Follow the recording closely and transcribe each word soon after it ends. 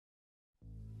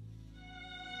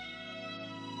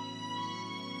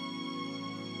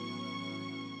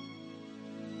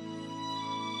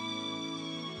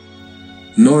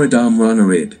Norodom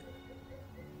Ranariddh.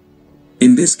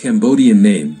 In this Cambodian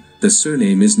name, the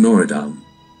surname is Norodom.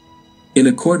 In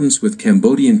accordance with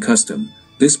Cambodian custom,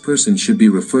 this person should be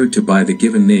referred to by the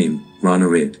given name,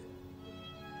 Ranariddh.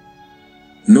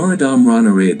 Norodom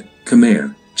Ranariddh,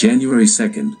 Khmer, January 2,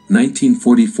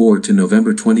 1944 to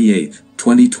November 28,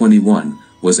 2021,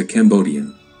 was a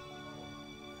Cambodian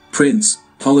prince,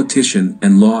 politician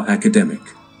and law academic.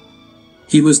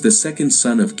 He was the second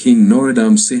son of King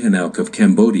Norodom Sihanouk of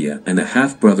Cambodia and a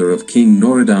half-brother of King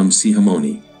Norodom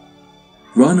Sihamoni.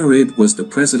 Ranariddh was the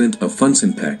president of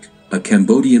Funcinpec, a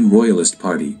Cambodian royalist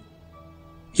party.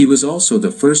 He was also the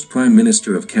first prime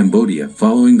minister of Cambodia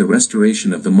following the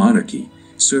restoration of the monarchy,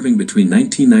 serving between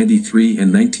 1993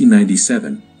 and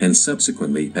 1997, and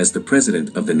subsequently as the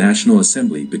president of the National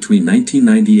Assembly between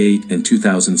 1998 and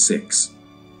 2006.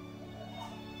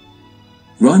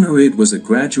 Ranariddh was a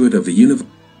graduate of the University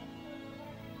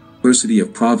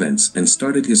of Provence and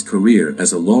started his career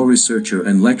as a law researcher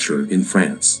and lecturer in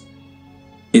France.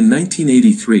 In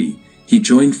 1983, he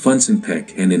joined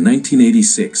Funcinpec and in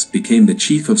 1986 became the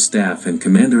Chief of Staff and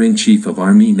Commander-in-Chief of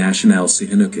Armée Nationale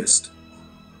Sihanoukiste.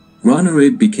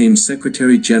 Ranariddh became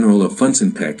Secretary General of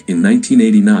Funcinpec in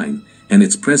 1989 and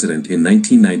its president in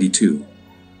 1992.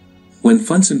 When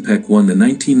Funcinpec won the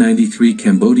 1993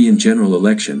 Cambodian general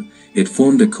election, it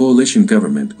formed a coalition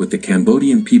government with the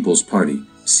Cambodian People's Party,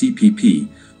 CPP,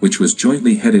 which was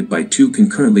jointly headed by two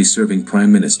concurrently serving prime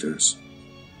ministers.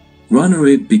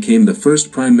 Ranariddh became the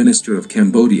first prime minister of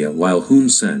Cambodia while Hun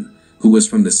Sen, who was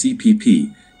from the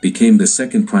CPP, became the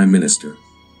second prime minister.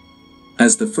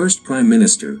 As the first prime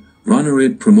minister,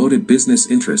 Ranariddh promoted business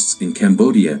interests in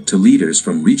Cambodia to leaders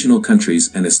from regional countries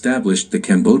and established the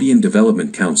Cambodian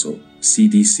Development Council,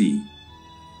 CDC.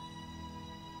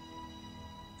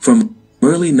 From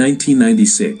early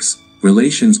 1996,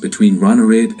 relations between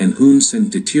Ranariddh and Hun Sen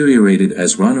deteriorated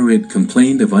as Ranariddh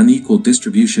complained of unequal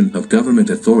distribution of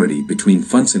government authority between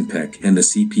Funcinpec and the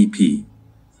CPP.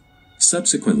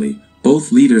 Subsequently,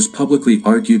 both leaders publicly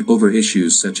argued over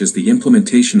issues such as the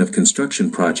implementation of construction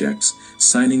projects,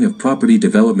 signing of property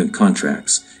development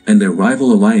contracts, and their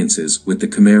rival alliances with the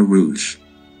Khmer Rouge.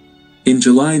 In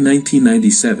July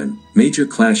 1997, major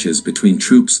clashes between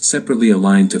troops separately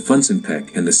aligned to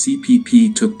Funcinpec and the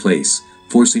CPP took place,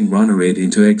 forcing Ranariddh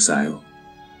into exile.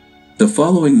 The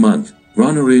following month,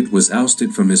 Ranariddh was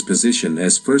ousted from his position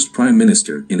as first prime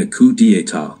minister in a coup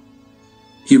d'état.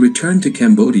 He returned to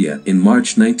Cambodia in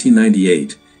March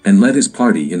 1998 and led his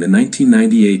party in the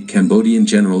 1998 Cambodian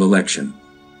general election.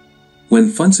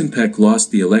 When Funcinpec lost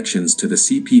the elections to the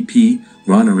CPP,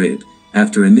 Ranariddh,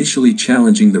 after initially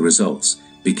challenging the results,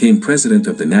 became president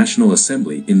of the National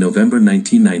Assembly in November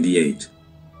 1998.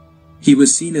 He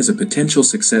was seen as a potential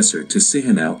successor to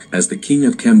Sihanouk as the King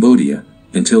of Cambodia,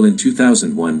 until in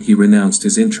 2001 he renounced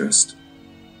his interest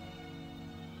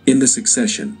in the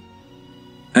succession.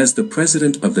 As the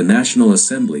president of the National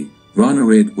Assembly,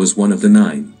 Ranariddh was one of the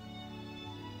 9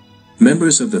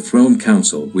 members of the Throne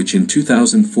Council which in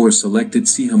 2004 selected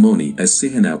Sihamoni as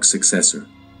Sihanouk's successor.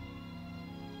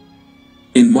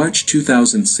 In March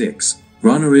 2006,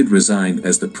 Ranariddh resigned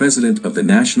as the president of the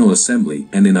National Assembly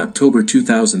and in October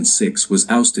 2006 was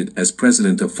ousted as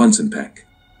president of Funcinpec.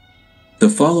 The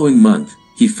following month,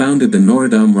 he founded the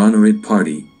Norodom Ranariddh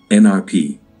Party,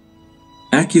 NRP.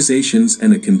 Accusations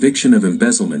and a conviction of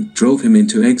embezzlement drove him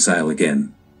into exile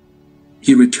again.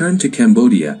 He returned to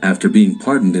Cambodia after being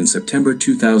pardoned in September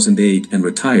 2008 and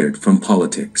retired from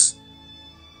politics.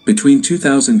 Between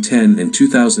 2010 and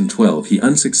 2012 he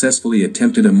unsuccessfully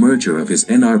attempted a merger of his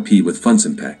NRP with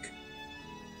Funcinpec.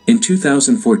 In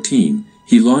 2014,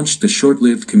 he launched the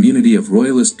short-lived Community of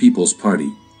Royalist People's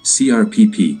Party,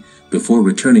 CRPP, before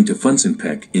returning to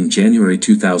Funcinpec in January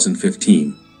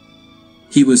 2015.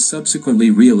 He was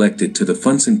subsequently re-elected to the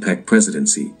Funcinpec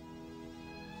presidency.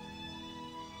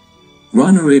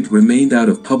 Ranariddh remained out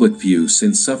of public view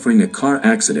since suffering a car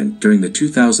accident during the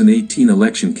 2018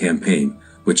 election campaign,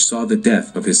 which saw the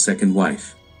death of his second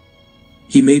wife.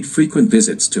 He made frequent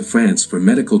visits to France for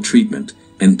medical treatment,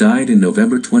 and died in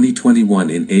November 2021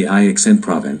 in Aix-en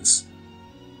Provence.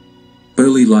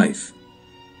 Early life.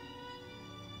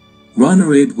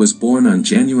 Ranariddh was born on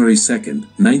January 2,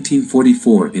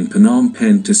 1944 in Phnom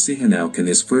Penh to Sihanouk and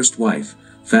his first wife,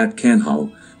 Phat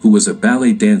Kanhal, who was a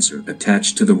ballet dancer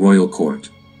attached to the royal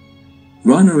court.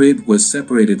 Ranariddh was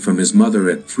separated from his mother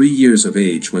at 3 years of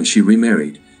age when she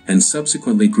remarried, and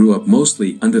subsequently grew up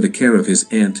mostly under the care of his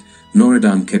aunt,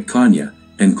 Norodom Ketkanya,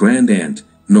 and grand-aunt,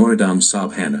 Norodom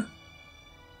Sobhana.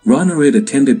 Ranariddh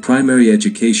attended primary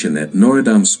education at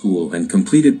Norodom School and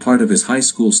completed part of his high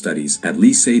school studies at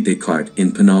Lycée Descartes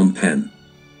in Phnom Penh.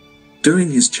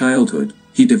 During his childhood,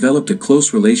 he developed a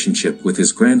close relationship with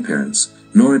his grandparents,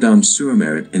 Norodom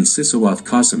and Sisawath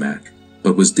Kasamak,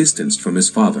 but was distanced from his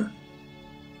father.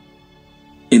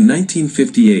 In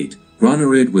 1958,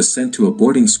 Ranariddh was sent to a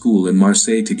boarding school in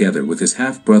Marseille together with his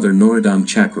half-brother Norodom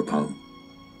Chakrapong.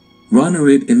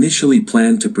 Ranariddh initially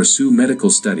planned to pursue medical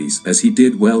studies as he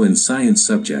did well in science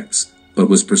subjects, but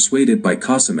was persuaded by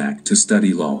Kasamak to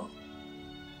study law.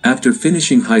 After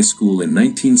finishing high school in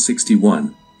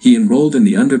 1961, he enrolled in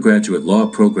the undergraduate law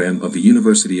program of the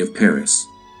University of Paris.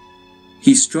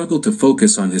 He struggled to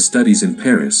focus on his studies in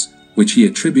Paris, which he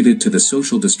attributed to the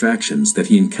social distractions that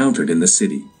he encountered in the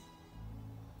city.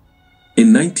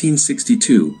 In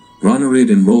 1962, Ranariddh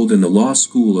enrolled in the law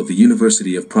school of the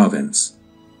University of Provence.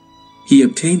 He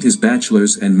obtained his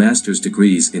bachelor's and master's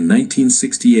degrees in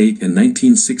 1968 and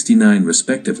 1969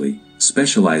 respectively,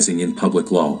 specializing in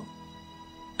public law.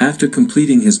 After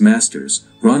completing his master's,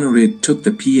 Ranariddh took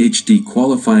the PhD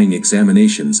qualifying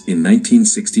examinations in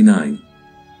 1969.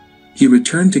 He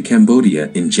returned to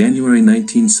Cambodia in January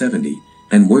 1970,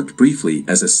 and worked briefly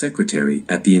as a secretary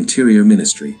at the Interior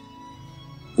Ministry.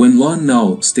 When Lon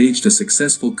Nol staged a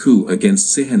successful coup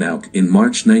against Sihanouk in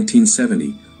March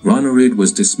 1970, Ranariddh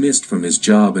was dismissed from his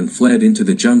job and fled into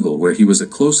the jungle where he was a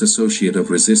close associate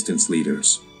of resistance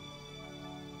leaders.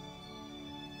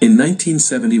 In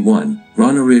 1971,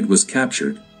 Ranariddh was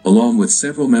captured, along with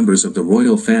several members of the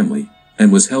royal family,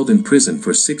 and was held in prison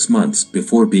for 6 months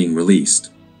before being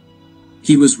released.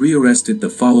 He was rearrested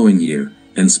the following year,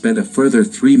 and spent a further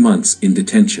 3 months in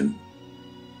detention.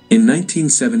 In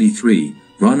 1973,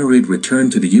 Ranariddh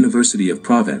returned to the University of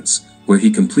Provence, where he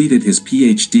completed his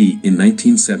PhD in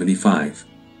 1975.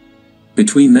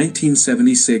 Between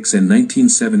 1976 and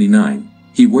 1979,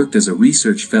 he worked as a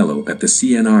research fellow at the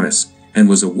CNRS, and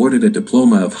was awarded a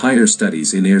diploma of higher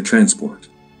studies in air transport.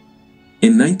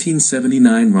 In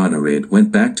 1979, Ranariddh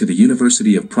went back to the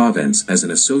University of Provence as an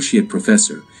associate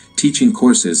professor, teaching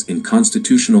courses in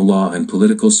constitutional law and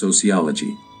political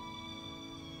sociology.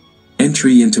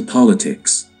 Entry into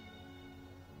politics.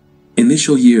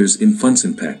 Initial years in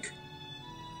Funcinpec.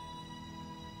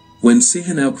 When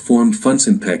Sihanouk formed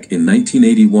Funcinpec in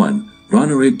 1981,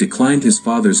 Ranariddh declined his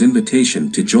father's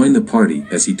invitation to join the party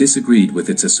as he disagreed with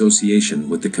its association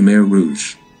with the Khmer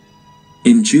Rouge.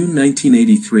 In June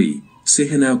 1983,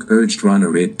 Sihanouk urged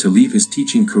Ranariddh to leave his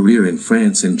teaching career in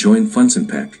France and join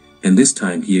Funcinpec, and this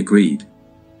time he agreed.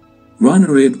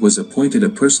 Ranariddh was appointed a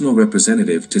personal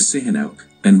representative to Sihanouk,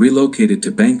 and relocated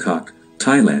to Bangkok,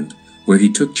 Thailand, where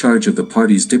he took charge of the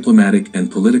party's diplomatic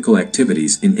and political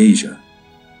activities in Asia.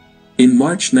 In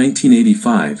March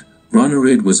 1985,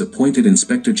 Ranariddh was appointed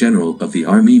Inspector General of the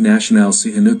Armée Nationale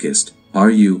Sihanoukiste,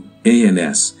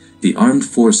 RUANS, the armed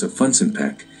force of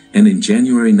Funcinpec, and in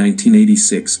January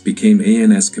 1986 became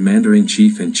ANS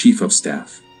Commander-in-Chief and Chief of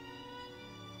Staff.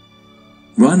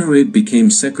 Ranariddh became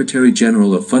Secretary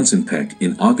General of Funcinpec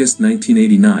in August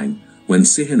 1989, when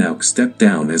Sihanouk stepped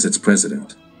down as its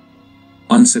president.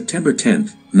 On September 10,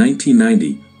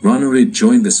 1990, Ranariddh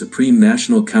joined the Supreme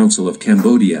National Council of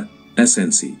Cambodia,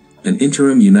 SNC, an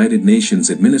interim United Nations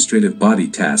administrative body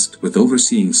tasked with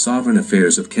overseeing sovereign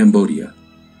affairs of Cambodia.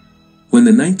 When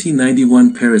the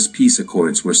 1991 Paris Peace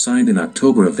Accords were signed in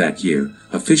October of that year,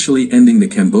 officially ending the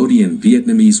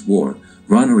Cambodian-Vietnamese War,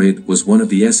 Ranariddh was one of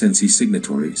the SNC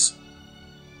signatories.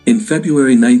 In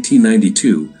February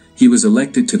 1992, he was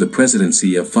elected to the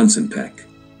presidency of Funcinpec.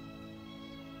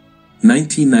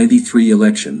 1993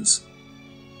 elections.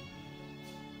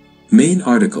 Main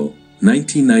article,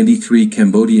 1993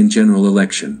 Cambodian General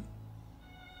Election.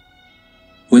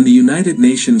 When the United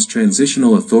Nations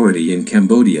Transitional Authority in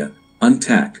Cambodia,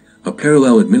 UNTAC, a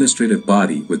parallel administrative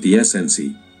body with the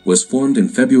SNC, was formed in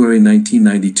February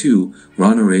 1992,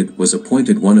 Ranariddh was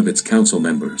appointed one of its council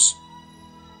members.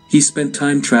 He spent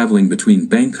time traveling between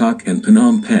Bangkok and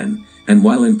Phnom Penh, and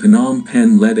while in Phnom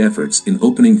Penh led efforts in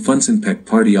opening Funcinpec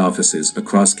party offices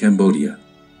across Cambodia.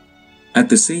 At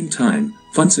the same time,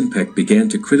 Funcinpec began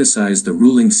to criticize the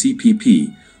ruling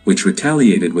CPP, which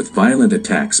retaliated with violent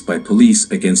attacks by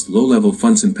police against low-level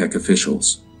Funcinpec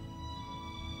officials.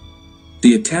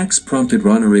 The attacks prompted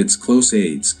Ranariddh's close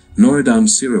aides, Norodom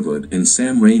and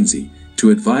Sam Rainsy,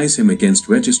 to advise him against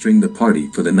registering the party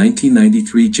for the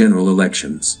 1993 general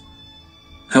elections.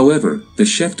 However, the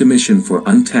chef de mission for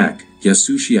UNTAC,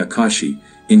 Yasushi Akashi,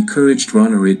 encouraged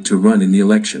Ranariddh to run in the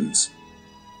elections.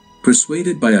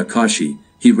 Persuaded by Akashi,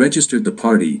 he registered the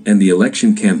party and the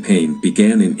election campaign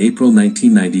began in April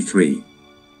 1993.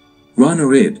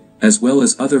 Ranariddh, as well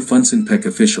as other Funcinpec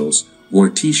officials, wore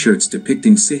T-shirts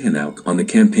depicting Sihanouk on the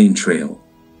campaign trail.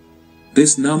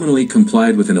 This nominally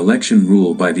complied with an election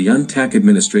rule by the UNTAC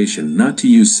administration not to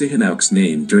use Sihanouk's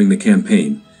name during the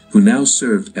campaign, who now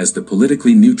served as the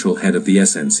politically neutral head of the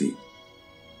SNC.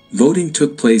 Voting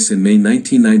took place in May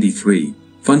 1993.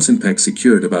 Funcinpec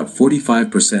secured about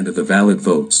 45% of the valid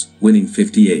votes, winning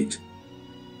 58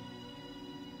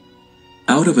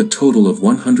 out of a total of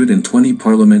 120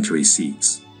 parliamentary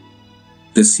seats.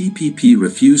 The CPP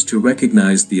refused to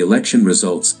recognize the election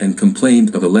results and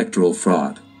complained of electoral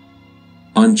fraud.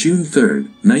 On June 3,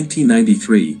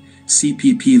 1993,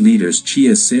 CPP leaders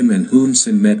Chia Sim and Hun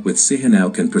Sen met with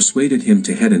Sihanouk and persuaded him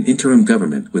to head an interim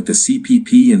government with the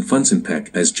CPP and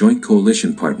Funcinpec as joint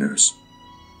coalition partners.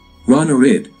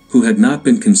 Ranariddh, who had not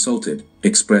been consulted,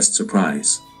 expressed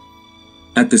surprise.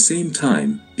 At the same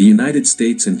time, the United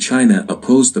States and China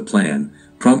opposed the plan,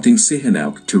 prompting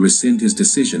Sihanouk to rescind his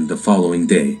decision the following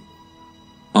day.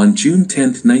 On June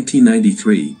 10,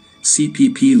 1993,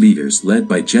 CPP leaders led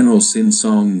by General Sin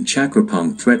Song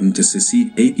Chakrapong threatened to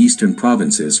secede 8 eastern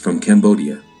provinces from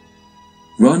Cambodia.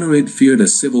 Ranariddh feared a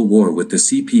civil war with the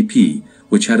CPP,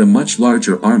 which had a much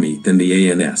larger army than the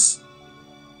ANS.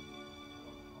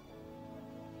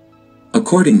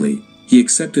 Accordingly, he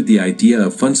accepted the idea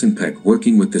of Funcinpec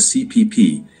working with the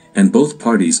CPP, and both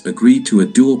parties agreed to a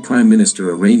dual prime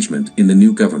minister arrangement in the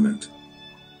new government.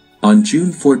 On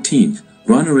June 14,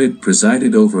 Ranariddh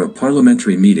presided over a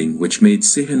parliamentary meeting which made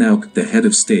Sihanouk the head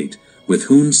of state, with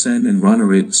Hun Sen and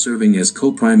Ranariddh serving as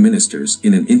co-prime ministers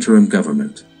in an interim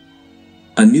government.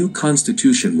 A new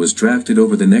constitution was drafted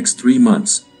over the next 3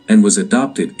 months, and was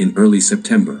adopted in early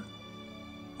September.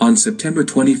 On September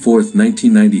 24,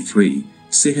 1993,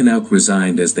 Sihanouk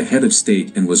resigned as the head of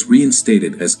state and was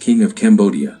reinstated as King of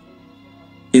Cambodia.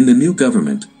 In the new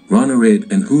government, Ranariddh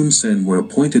and Hun Sen were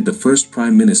appointed the first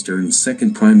prime minister and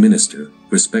second prime minister,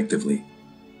 respectively.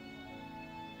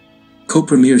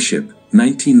 Co-premiership,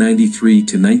 1993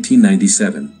 to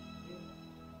 1997.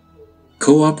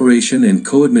 Cooperation and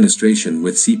co-administration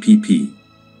with CPP.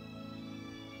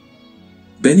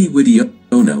 Benny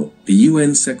Widodo, the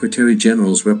UN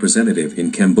Secretary-General's representative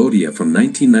in Cambodia from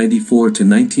 1994 to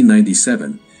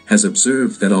 1997, has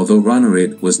observed that although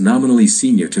Ranariddh was nominally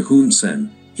senior to Hun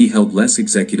Sen, he held less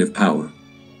executive power.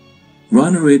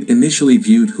 Ranariddh initially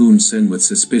viewed Hun Sen with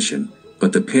suspicion,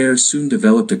 but the pair soon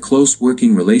developed a close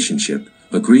working relationship,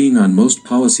 agreeing on most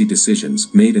policy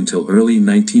decisions made until early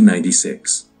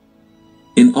 1996.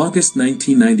 In August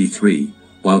 1993,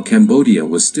 while Cambodia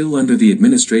was still under the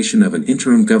administration of an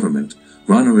interim government,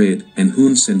 Ranariddh and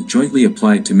Hun Sen jointly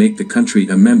applied to make the country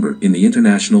a member in the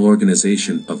International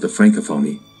Organization of the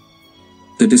Francophonie.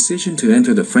 The decision to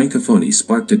enter the Francophonie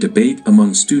sparked a debate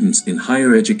among students in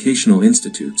higher educational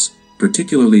institutes,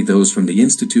 particularly those from the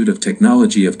Institute of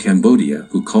Technology of Cambodia,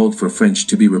 who called for French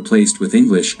to be replaced with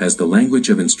English as the language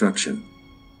of instruction.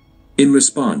 In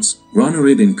response,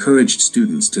 Ranariddh encouraged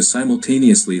students to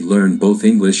simultaneously learn both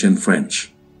English and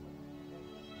French.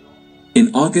 In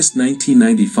August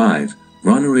 1995,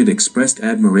 Ranariddh expressed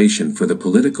admiration for the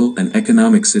political and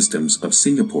economic systems of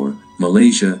Singapore,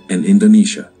 Malaysia, and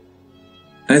Indonesia.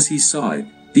 As he saw it,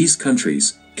 these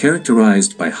countries,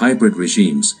 characterized by hybrid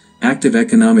regimes, active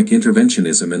economic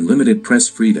interventionism and limited press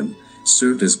freedom,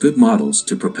 served as good models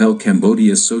to propel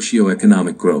Cambodia's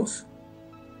socio-economic growth.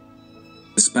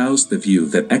 He espoused the view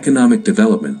that economic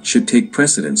development should take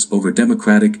precedence over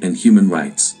democratic and human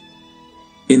rights.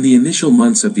 In the initial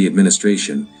months of the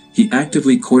administration, he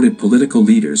actively courted political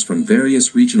leaders from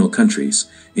various regional countries,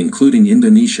 including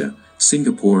Indonesia,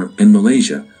 Singapore, and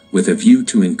Malaysia, with a view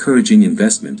to encouraging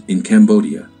investment in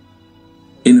Cambodia.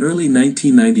 In early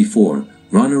 1994,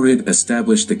 Ranariddh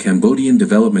established the Cambodian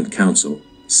Development Council,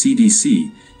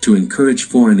 CDC, to encourage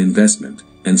foreign investment,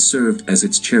 and served as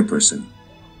its chairperson.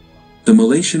 The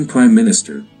Malaysian Prime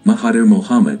Minister, Mahathir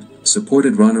Mohamad,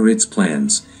 supported Ranariddh's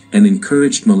plans, and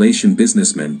encouraged Malaysian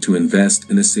businessmen to invest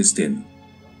and assist in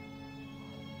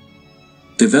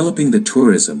developing the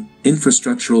tourism,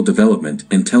 infrastructural development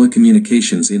and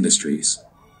telecommunications industries.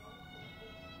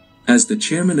 As the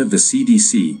chairman of the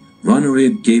CDC,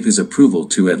 Ranariddh gave his approval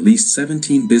to at least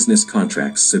 17 business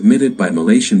contracts submitted by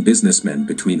Malaysian businessmen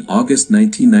between August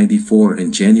 1994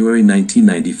 and January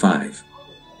 1995.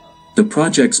 The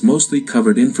projects mostly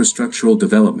covered infrastructural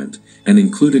development, and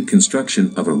included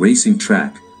construction of a racing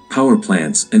track, power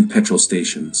plants and petrol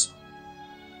stations.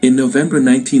 In November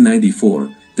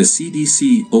 1994, the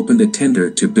CDC opened a tender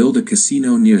to build a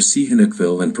casino near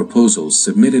Sihanoukville, and proposals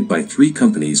submitted by 3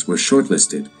 companies were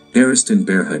shortlisted: Ariston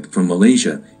Berhad from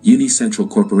Malaysia, Unicentral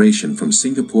Corporation from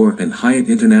Singapore and Hyatt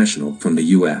International from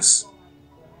the US.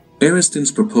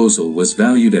 Ariston's proposal was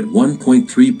valued at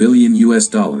 $1.3 billion,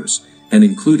 and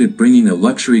included bringing a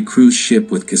luxury cruise ship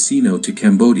with casino to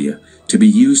Cambodia, to be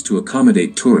used to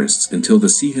accommodate tourists until the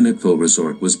Sihanoukville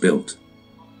resort was built.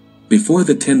 Before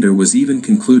the tender was even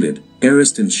concluded,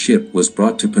 Ariston's ship was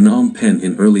brought to Phnom Penh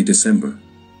in early December.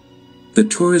 The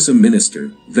tourism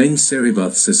minister, Veng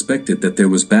Sarivath, suspected that there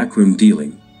was backroom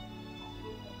dealing.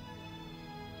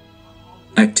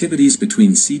 Activities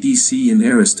between CDC and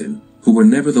Ariston, who were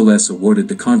nevertheless awarded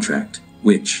the contract,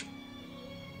 which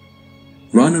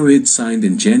Ranariddh signed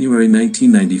in January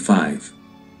 1995.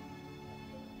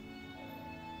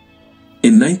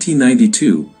 In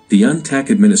 1992, the UNTAC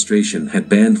administration had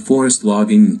banned forest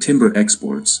logging and timber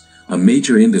exports, a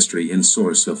major industry and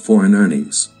source of foreign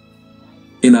earnings.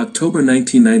 In October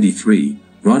 1993,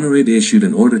 Ranariddh issued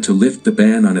an order to lift the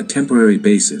ban on a temporary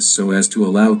basis so as to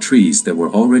allow trees that were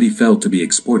already felled to be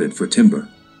exported for timber.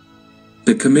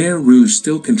 The Khmer Rouge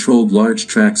still controlled large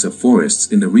tracts of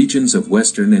forests in the regions of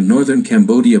western and northern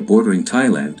Cambodia bordering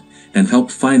Thailand, and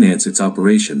helped finance its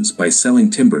operations by selling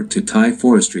timber to Thai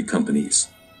forestry companies.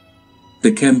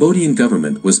 The Cambodian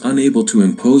government was unable to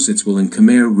impose its will in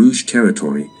Khmer Rouge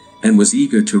territory, and was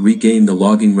eager to regain the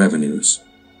logging revenues.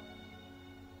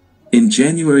 In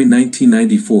January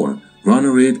 1994,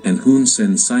 Ranariddh and Hun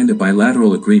Sen signed a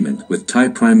bilateral agreement with Thai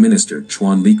Prime Minister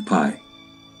Chuan Lik Pai.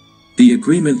 The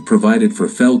agreement provided for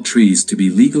felled trees to be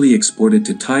legally exported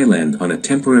to Thailand on a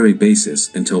temporary basis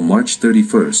until March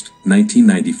 31,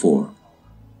 1994.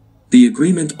 The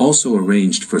agreement also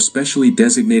arranged for specially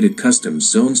designated customs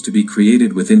zones to be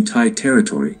created within Thai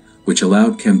territory, which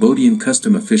allowed Cambodian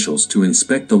custom officials to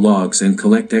inspect the logs and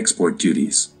collect export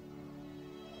duties.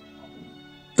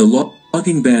 The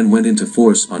logging ban went into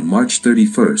force on March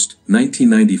 31,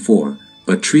 1994,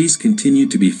 but trees continued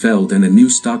to be felled and a new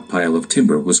stockpile of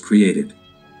timber was created.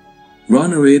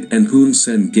 Ranariddh and Hun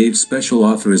Sen gave special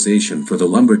authorization for the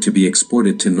lumber to be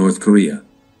exported to North Korea.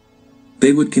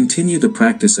 They would continue the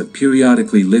practice of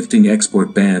periodically lifting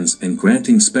export bans and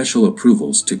granting special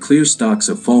approvals to clear stocks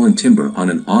of fallen timber on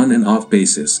an on and off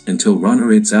basis until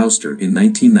Ranariddh's ouster in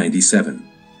 1997.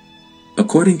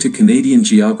 According to Canadian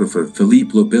geographer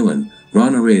Philippe Lebillan,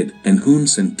 Ranariddh and Hun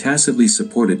Sen tacitly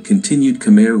supported continued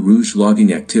Khmer Rouge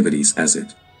logging activities as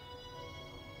it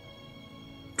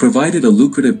provided a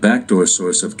lucrative backdoor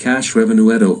source of cash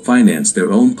revenue to finance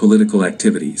their own political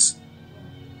activities.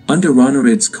 Under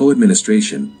Ranariddh's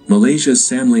co-administration, Malaysia's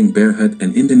Samling Berhad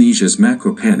and Indonesia's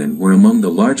Macropanan were among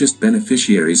the largest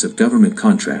beneficiaries of government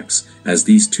contracts, as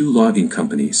these two logging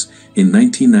companies, in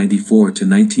 1994 to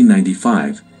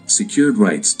 1995, secured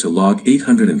rights to log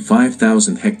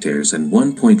 805,000 hectares and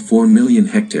 1.4 million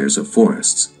hectares of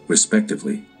forests,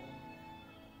 respectively.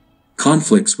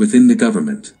 Conflicts within the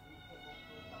government.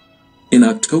 In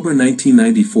October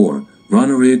 1994,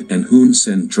 Ranariddh and Hun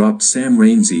Sen dropped Sam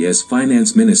Rainsy as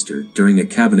finance minister during a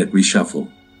cabinet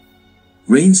reshuffle.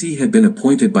 Rainsy had been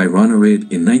appointed by Ranariddh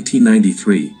in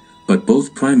 1993, but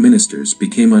both prime ministers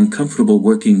became uncomfortable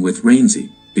working with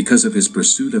Rainsy because of his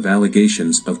pursuit of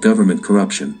allegations of government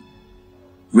corruption.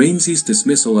 Rainsy's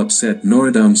dismissal upset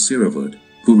Norodom Siravud,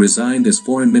 who resigned as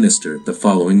foreign minister the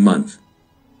following month.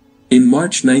 In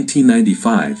March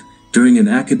 1995, during an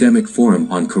academic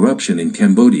forum on corruption in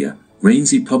Cambodia,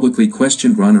 Rainsy publicly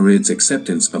questioned Ranariddh's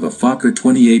acceptance of a Fokker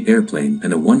 28 airplane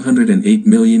and a $108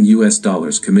 million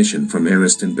commission from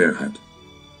Ariston Berhad.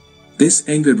 This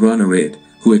angered Ranariddh,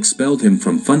 who expelled him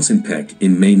from Phnom Penh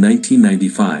in May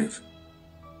 1995.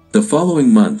 The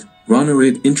following month,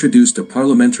 Ranariddh introduced a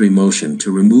parliamentary motion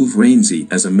to remove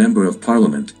Rainsy as a Member of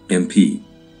Parliament, MP.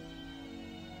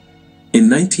 In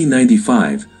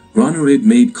 1995, Ranariddh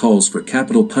made calls for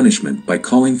capital punishment by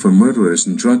calling for murderers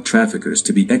and drug traffickers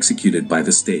to be executed by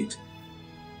the state.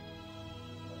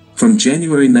 From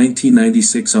January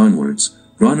 1996 onwards,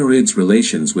 Ranariddh's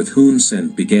relations with Hun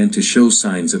Sen began to show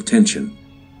signs of tension.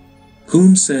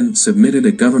 Hun Sen submitted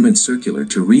a government circular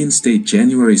to reinstate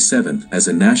January 7 as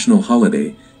a national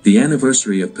holiday, the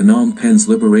anniversary of Phnom Penh's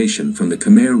liberation from the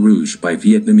Khmer Rouge by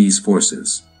Vietnamese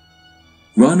forces.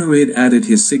 Ranariddh added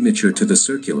his signature to the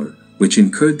circular, which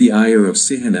incurred the ire of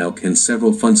Sihanouk and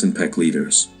several Phnom Penh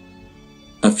leaders.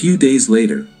 A few days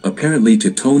later, apparently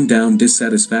to tone down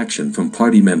dissatisfaction from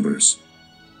party members,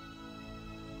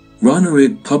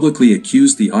 Ranariddh publicly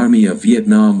accused the Army of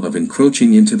Vietnam of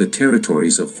encroaching into the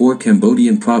territories of 4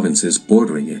 Cambodian provinces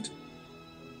bordering it.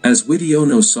 As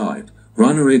Wittiono saw it,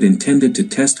 Ranariddh intended to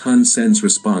test Hun Sen's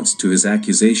response to his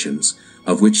accusations,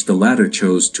 of which the latter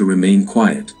chose to remain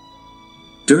quiet.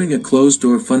 During a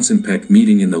closed-door Phnom Penh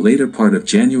meeting in the later part of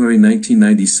January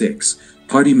 1996,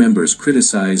 party members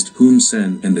criticized Hun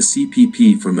Sen and the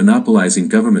CPP for monopolizing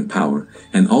government power,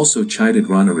 and also chided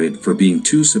Ranariddh for being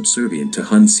too subservient to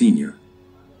Hun Sr.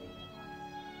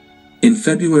 In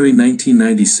February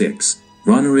 1996,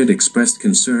 Ranariddh expressed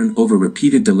concern over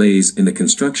repeated delays in the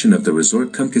construction of the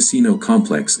resort-cum-casino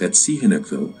complex at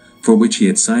Sihanoukville, for which he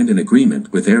had signed an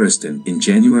agreement with Ariston in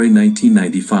January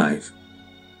 1995.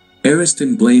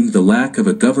 Ariston blamed the lack of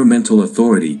a governmental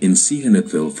authority in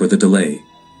Sihanoukville for the delay.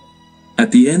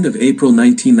 At the end of April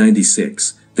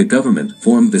 1996, the government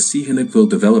formed the Sihanoukville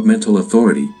Developmental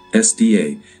Authority,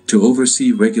 SDA, to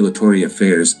oversee regulatory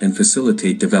affairs and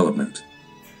facilitate development.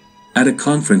 At a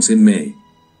conference in May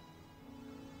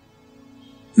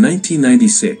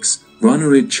 1996,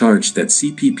 Ranariddh charged that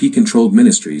CPP-controlled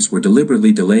ministries were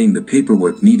deliberately delaying the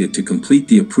paperwork needed to complete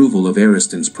the approval of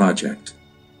Ariston's project.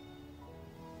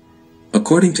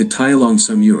 According to Thailong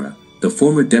Samura, the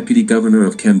former deputy governor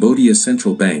of Cambodia's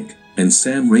central bank, and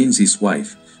Sam Rainsie's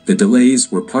wife, the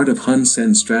delays were part of Hun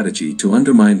Sen's strategy to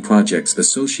undermine projects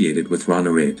associated with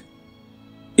Ranariddh.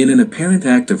 In an apparent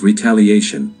act of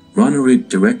retaliation, Ranariddh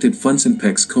directed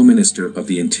Phuntsonpek's co-minister of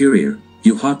the Interior,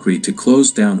 Uhakri, to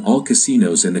close down all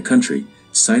casinos in the country,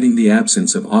 citing the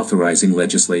absence of authorizing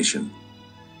legislation.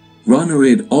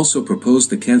 Ranariddh also proposed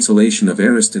the cancellation of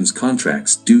Ariston's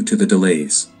contracts due to the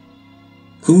delays.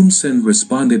 Hun Sen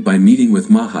responded by meeting with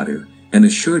Mahathir, and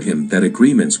assured him that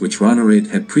agreements which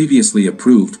Ranariddh had previously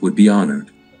approved would be honored.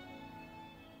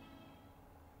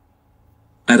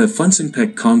 At a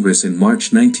Phuntsonpek Congress in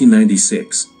March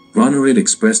 1996, Ranariddh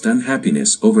expressed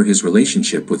unhappiness over his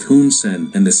relationship with Hun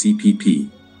Sen and the CPP.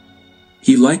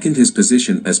 He likened his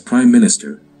position as Prime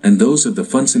Minister, and those of the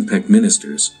Phuntsonpek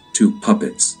ministers, to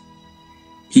puppets.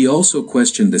 He also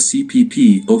questioned the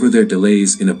CPP over their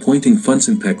delays in appointing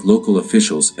Phuntsonpek local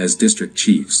officials as district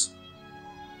chiefs.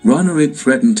 Ranariddh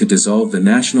threatened to dissolve the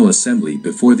National Assembly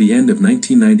before the end of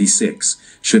 1996,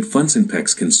 should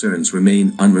Phuntsonpek's concerns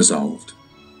remain unresolved.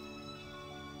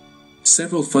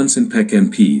 Several Phuntsonpek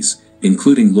MPs,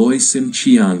 including Loy Sim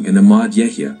Chiang and Ahmad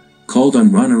Yehya, called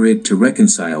on Ranariddh to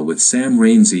reconcile with Sam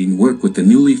Rainsy and work with the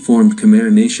newly formed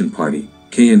Khmer Nation Party,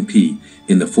 KNP,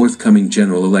 in the forthcoming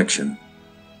general election.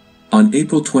 On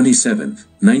April 27,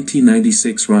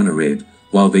 1996, Ranariddh,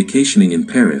 while vacationing in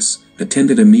Paris,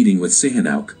 attended a meeting with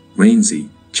Sihanouk, Rainsy,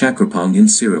 Chakrapong and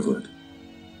Sirivud.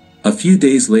 A few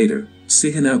days later,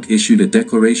 Sihanouk issued a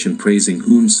declaration praising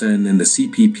Hun Sen and the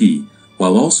CPP,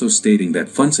 while also stating that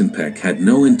Phuntsonpek had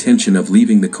no intention of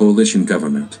leaving the coalition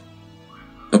government.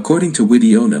 According to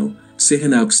Widiono,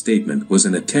 Sihanouk's statement was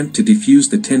an attempt to defuse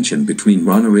the tension between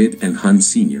Ranariddh and Hun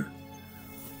Sr.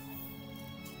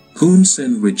 Hun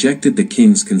Sen rejected the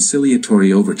king's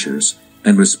conciliatory overtures,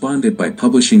 and responded by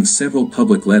publishing several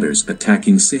public letters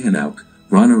attacking Sihanouk,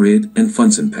 Ranariddh and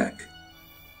Phuntsonpek.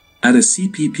 At a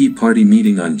CPP party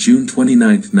meeting on June 29,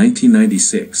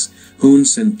 1996, Hun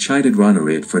Sen chided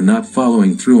Ranariddh for not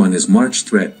following through on his March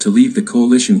threat to leave the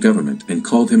coalition government and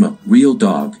called him a real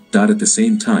dog. At the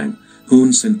same time,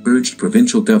 Hun Sen urged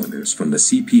provincial governors from the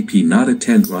CPP not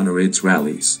attend Ranariddh's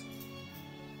rallies.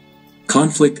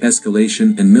 Conflict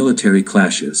escalation and military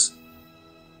clashes.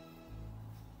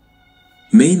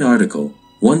 Main article,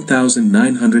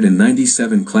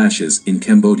 1997 clashes in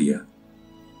Cambodia.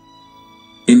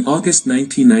 In August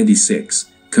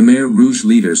 1996, Khmer Rouge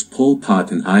leaders Pol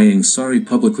Pot and Ieng Sari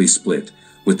publicly split,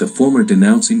 with the former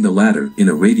denouncing the latter in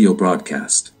a radio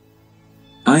broadcast.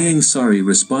 Ieng Sari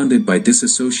responded by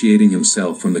disassociating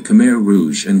himself from the Khmer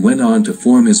Rouge and went on to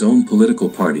form his own political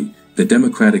party, the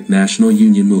Democratic National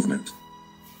Union Movement.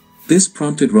 This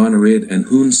prompted Ranariddh and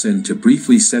Hun Sen to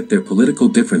briefly set their political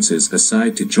differences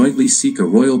aside to jointly seek a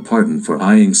royal pardon for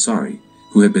Ieng Sari,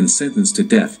 who had been sentenced to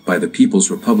death by the People's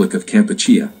Republic of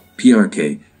Kampuchea,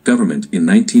 PRK, government in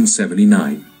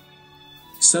 1979.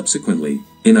 Subsequently,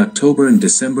 in October and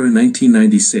December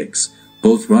 1996,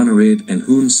 both Ranariddh and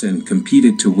Hun Sen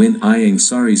competed to win Ieng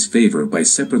Sari's favor by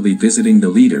separately visiting the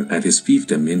leader at his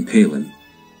fiefdom in Palin.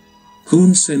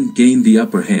 Hun Sen gained the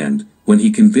upper hand when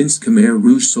he convinced Khmer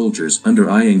Rouge soldiers under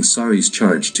Ieng Sari's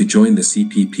charge to join the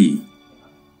CPP.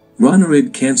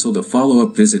 Ranariddh cancelled a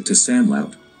follow-up visit to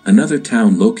Samlaut, another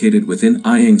town located within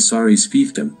Ieng Sari's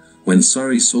fiefdom, when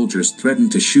Sari soldiers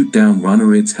threatened to shoot down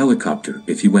Ranariddh's helicopter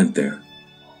if he went there.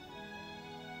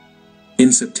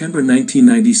 In September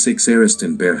 1996,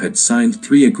 Ariston Bear had signed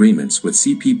 3 agreements with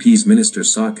CPP's Minister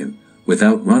Sakan,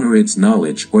 without Ranariddh's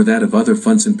knowledge or that of other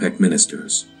Phuntsonpek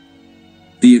ministers.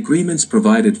 The agreements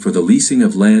provided for the leasing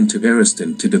of land to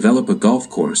Ariston to develop a golf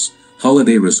course,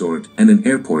 holiday resort and an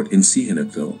airport in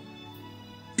Sihanoukville.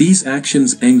 These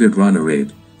actions angered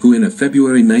Ranariddh, who in a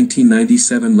February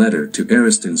 1997 letter to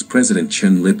Ariston's President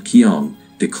Chen Lip Keong,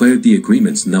 declared the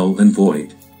agreements null and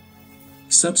void.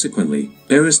 Subsequently,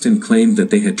 Beristain claimed that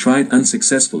they had tried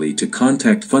unsuccessfully to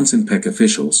contact Funcinpec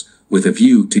officials, with a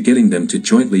view to getting them to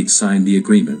jointly sign the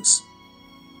agreements.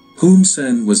 Hun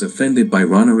Sen was offended by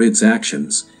Ranariddh's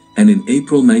actions, and in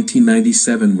April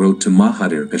 1997 wrote to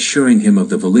Mahathir assuring him of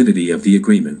the validity of the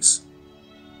agreements.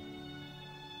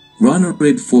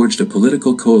 Ranariddh forged a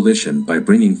political coalition by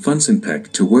bringing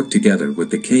Funcinpec to work together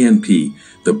with the KNP,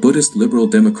 the Buddhist Liberal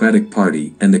Democratic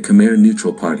Party, and the Khmer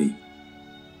Neutral Party.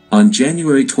 On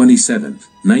January 27,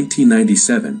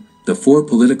 1997, the four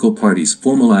political parties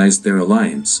formalized their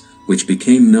alliance, which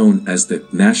became known as the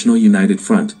National United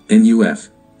Front, NUF.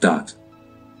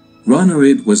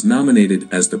 Ranariddh was nominated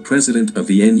as the president of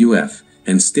the NUF,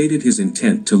 and stated his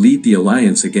intent to lead the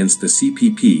alliance against the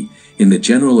CPP in the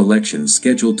general election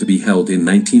scheduled to be held in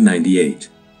 1998.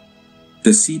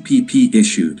 The CPP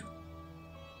issued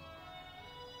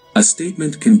a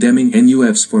statement condemning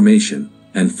NUF's formation,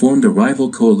 and formed a rival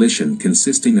coalition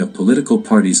consisting of political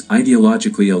parties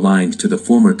ideologically aligned to the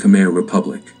former Khmer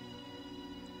Republic.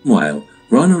 Meanwhile,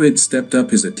 Ranariddh stepped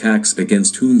up his attacks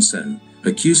against Hun Sen,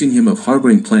 accusing him of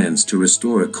harboring plans to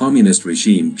restore a communist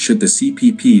regime should the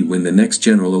CPP win the next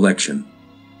general election.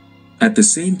 At the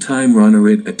same time,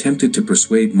 Ranariddh attempted to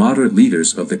persuade moderate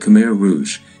leaders of the Khmer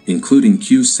Rouge, including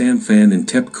Q Samphan and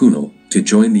Tep Kunal, to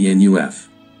join the NUF.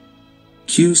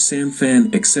 Q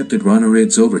Samphan accepted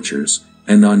Ranariddh's overtures,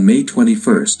 and on May 21,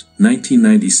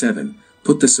 1997,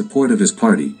 put the support of his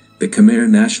party, the Khmer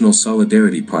National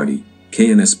Solidarity Party,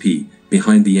 KNSP,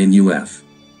 behind the NUF.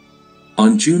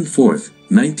 On June 4,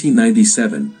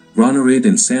 1997, Ranariddh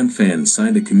and Samphan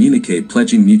signed a communiqué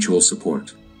pledging mutual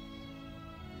support.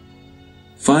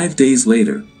 5 days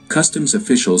later, customs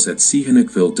officials at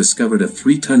Sihanoukville discovered a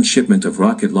 3-ton shipment of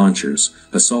rocket launchers,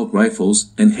 assault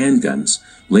rifles, and handguns,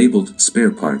 labeled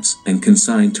spare parts and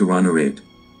consigned to Ranariddh.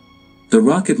 The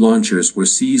rocket launchers were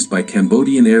seized by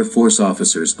Cambodian Air Force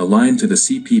officers aligned to the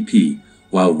CPP,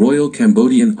 while Royal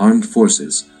Cambodian Armed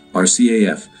Forces,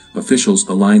 RCAF, officials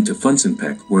aligned to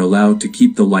Funcinpec were allowed to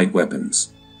keep the light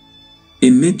weapons.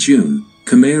 In mid-June,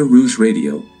 Khmer Rouge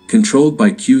Radio, controlled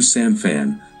by Q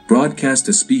Samphan, broadcast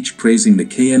a speech praising the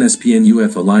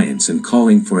KNSP-NUF alliance and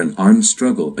calling for an armed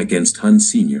struggle against Hun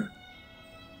Sr.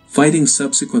 Fighting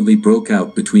subsequently broke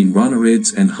out between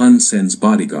Ranariddh's and Hun Sen's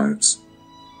bodyguards.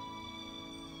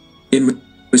 In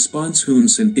response, Hun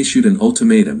Sen issued an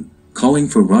ultimatum, calling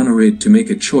for Ranariddh to make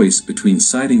a choice between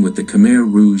siding with the Khmer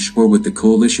Rouge or with the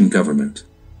coalition government.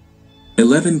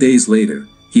 11 days later,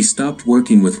 he stopped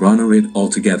working with Ranariddh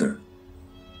altogether.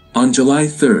 On July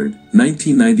 3,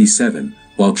 1997,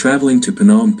 while traveling to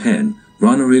Phnom Penh,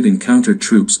 Ranariddh encountered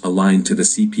troops aligned to the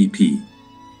CPP.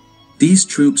 These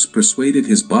troops persuaded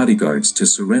his bodyguards to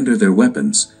surrender their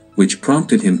weapons, which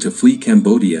prompted him to flee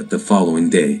Cambodia the following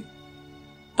day.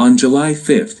 On July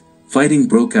 5, fighting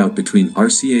broke out between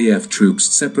RCAF troops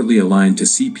separately aligned to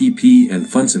CPP and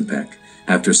Funcinpec,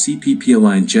 after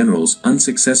CPP-aligned generals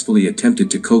unsuccessfully attempted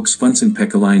to coax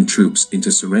Funcinpec-aligned troops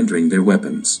into surrendering their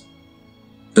weapons.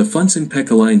 The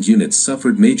Funcinpec-aligned units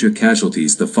suffered major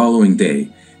casualties the following day,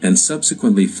 and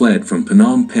subsequently fled from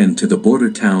Phnom Penh to the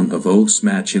border town of O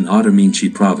Smach in Otter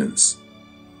Meanchey province.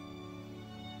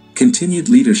 Continued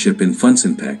leadership in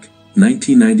Funcinpec,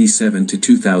 1997 to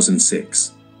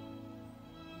 2006.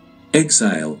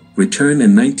 Exile, return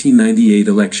and 1998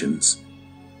 elections.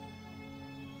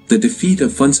 The defeat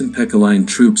of Funcinpec-aligned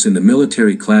troops in the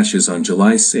military clashes on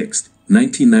July 6,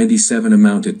 1997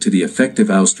 amounted to the effective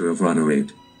ouster of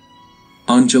Ranariddh.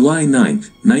 On July 9,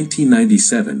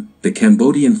 1997, the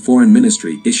Cambodian Foreign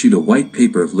Ministry issued a white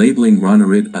paper labeling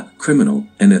Ranariddh a criminal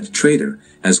and a traitor,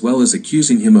 as well as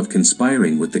accusing him of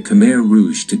conspiring with the Khmer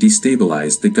Rouge to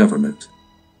destabilize the government.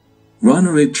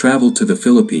 Ranariddh traveled to the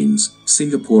Philippines,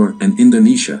 Singapore, and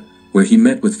Indonesia, where he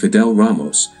met with Fidel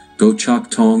Ramos, Goh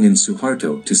Chok Tong and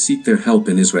Suharto to seek their help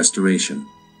in his restoration.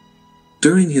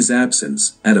 During his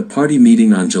absence, at a party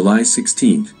meeting on July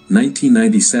 16,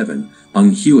 1997,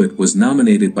 Ung Hewitt was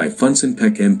nominated by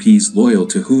Funcinpec MPs loyal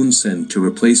to Hun Sen to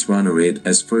replace Ranariddh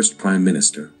as first Prime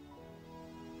Minister.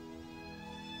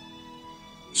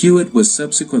 Hewitt was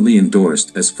subsequently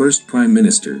endorsed as first Prime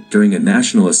Minister during a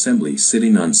National Assembly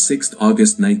sitting on 6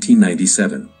 August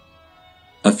 1997.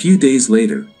 A few days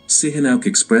later, Sihanouk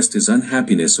expressed his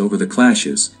unhappiness over the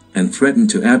clashes, and threatened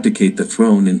to abdicate the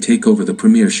throne and take over the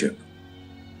premiership.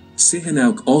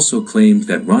 Sihanouk also claimed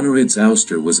that Ranariddh's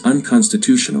ouster was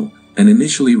unconstitutional, and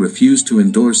initially refused to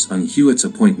endorse Ung Hewitt's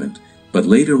appointment, but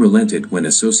later relented when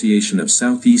Association of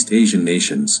Southeast Asian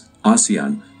Nations,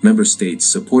 ASEAN, member states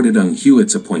supported Ung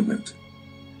Hewitt's appointment.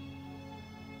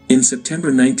 In September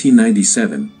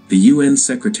 1997, the UN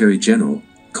Secretary-General,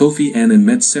 Kofi Annan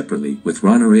met separately with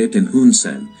Ranariddh and Hun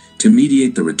Sen to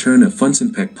mediate the return of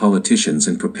Funcinpec politicians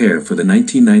and prepare for the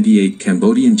 1998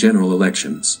 Cambodian general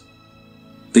elections.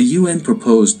 The UN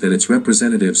proposed that its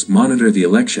representatives monitor the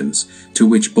elections, to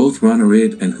which both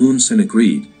Ranariddh and Hun Sen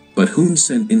agreed, but Hun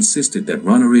Sen insisted that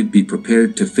Ranariddh be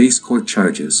prepared to face court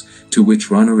charges, to which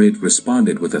Ranariddh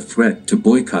responded with a threat to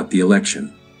boycott the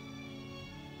election.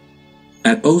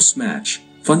 At Osmatch,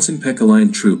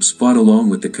 Funcinpec-aligned troops fought along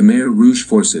with the Khmer Rouge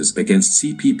forces against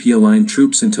CPP-aligned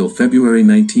troops until February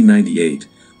 1998,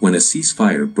 when a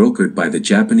ceasefire brokered by the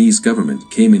Japanese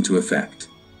government came into effect.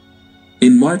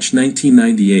 In March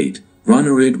 1998,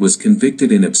 Ranariddh was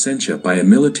convicted in absentia by a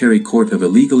military court of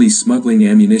illegally smuggling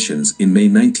ammunitions in May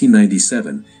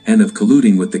 1997, and of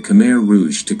colluding with the Khmer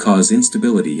Rouge to cause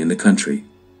instability in the country.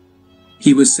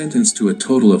 He was sentenced to a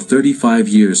total of 35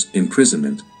 years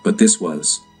imprisonment, but this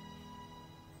was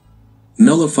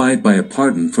nullified by a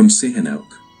pardon from Sihanouk.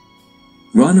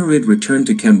 Ranariddh returned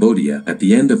to Cambodia at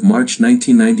the end of March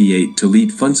 1998 to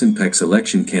lead Funcinpec's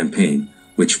election campaign,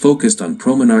 which focused on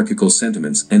pro-monarchical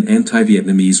sentiments and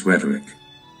anti-Vietnamese rhetoric.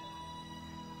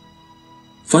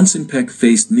 Funcinpec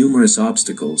faced numerous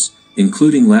obstacles,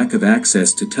 including lack of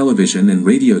access to television and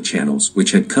radio channels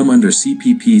which had come under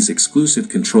CPP's exclusive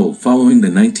control following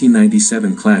the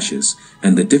 1997 clashes,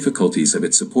 and the difficulties of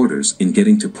its supporters in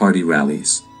getting to party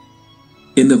rallies.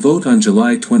 In the vote on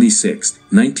July 26,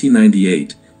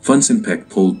 1998, Funcinpec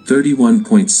polled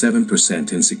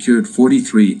 31.7% and secured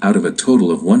 43 out of a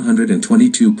total of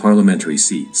 122 parliamentary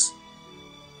seats.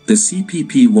 The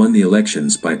CPP won the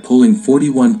elections by polling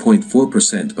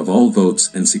 41.4% of all votes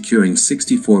and securing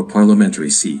 64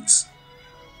 parliamentary seats.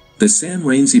 The San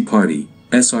Rainsy Party,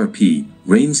 SRP,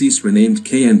 Rainsy's renamed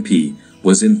KNP,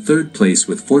 was in third place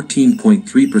with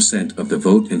 14.3% of the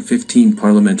vote and 15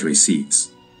 parliamentary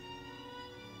seats.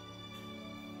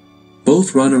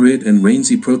 Both Ranariddh and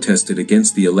Rainsy protested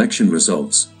against the election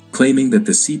results, claiming that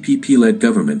the CPP-led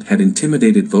government had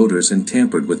intimidated voters and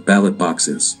tampered with ballot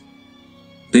boxes.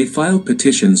 They filed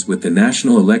petitions with the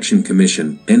National Election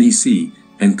Commission, NEC,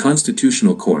 and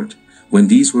Constitutional Court. When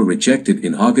these were rejected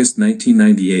in August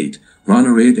 1998,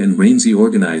 Ranariddh and Rainsy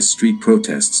organized street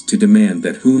protests to demand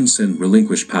that Hun Sen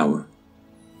relinquish power.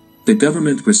 The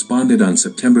government responded on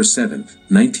September 7,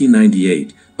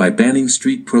 1998, by banning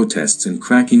street protests and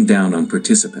cracking down on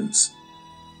participants.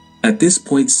 At this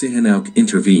point Sihanouk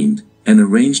intervened, and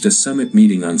arranged a summit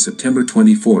meeting on September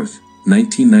 24,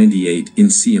 1998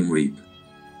 in Siem Reap.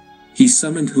 He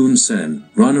summoned Hun Sen,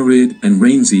 Ranariddh and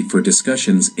Rainsy for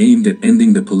discussions aimed at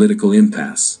ending the political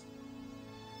impasse.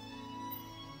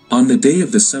 On the day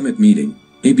of the summit meeting,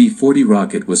 a B-40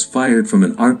 rocket was fired from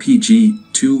an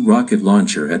RPG-2 rocket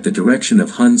launcher at the direction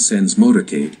of Hun Sen's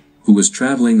motorcade, who was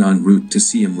traveling en route to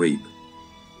Siem Reap.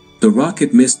 The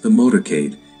rocket missed the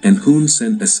motorcade, and Hun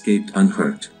Sen escaped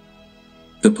unhurt.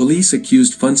 The police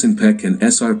accused Funcinpec and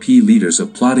SRP leaders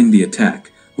of plotting the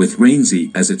attack, with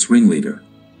Rainsy as its ringleader.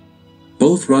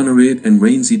 Both Ranariddh and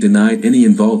Rainsy denied any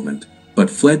involvement,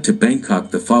 but fled to Bangkok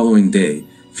the following day,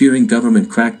 fearing government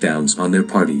crackdowns on their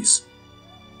parties.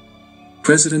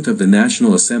 President of the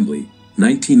National Assembly,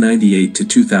 1998 to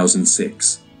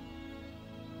 2006.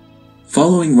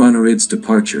 Following Ranariddh's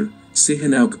departure,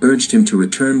 Sihanouk urged him to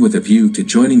return with a view to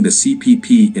joining the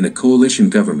CPP in a coalition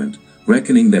government,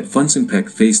 reckoning that Funcinpec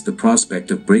faced the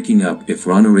prospect of breaking up if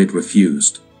Ranariddh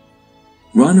refused.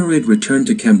 Ranariddh returned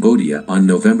to Cambodia on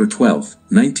November 12,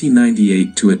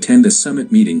 1998 to attend a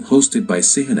summit meeting hosted by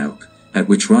Sihanouk, at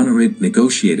which Ranariddh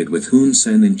negotiated with Hun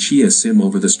Sen and Chia Sim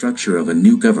over the structure of a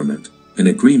new government. An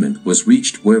agreement was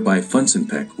reached whereby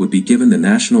Funcinpec would be given the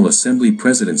National Assembly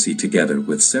presidency together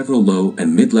with several low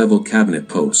and mid-level cabinet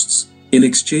posts, in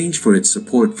exchange for its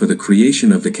support for the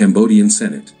creation of the Cambodian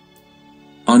Senate.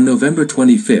 On November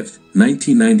 25,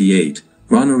 1998,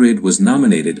 Ranariddh was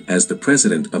nominated as the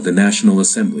President of the National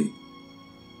Assembly.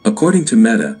 According to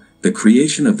Meta, the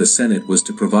creation of the Senate was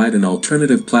to provide an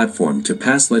alternative platform to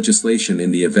pass legislation in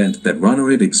the event that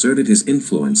Ranariddh exerted his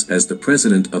influence as the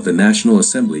President of the National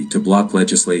Assembly to block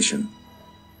legislation.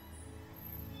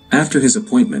 After his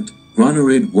appointment,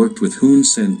 Ranariddh worked with Hun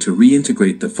Sen to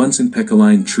reintegrate the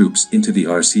Funcinpec-aligned troops into the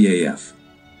RCAF.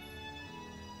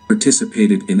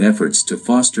 Participated in efforts to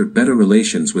foster better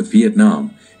relations with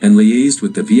Vietnam, and liaised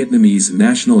with the Vietnamese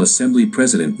National Assembly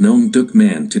President Nguyen Duc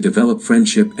Man to develop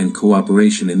friendship and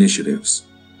cooperation initiatives.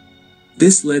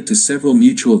 This led to several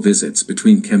mutual visits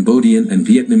between Cambodian and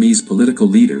Vietnamese political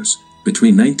leaders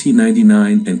between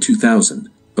 1999 and 2000,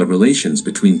 but relations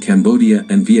between Cambodia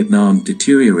and Vietnam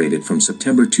deteriorated from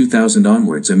September 2000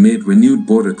 onwards amid renewed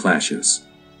border clashes.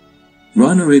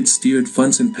 Ranariddh steered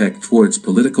Funcinpec towards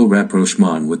political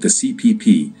rapprochement with the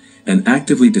CPP, and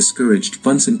actively discouraged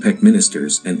Funcinpec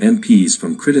ministers and MPs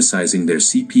from criticizing their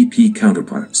CPP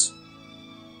counterparts.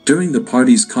 During the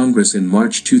party's Congress in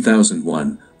March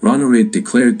 2001, Ranariddh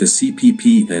declared the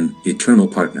CPP an eternal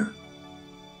partner.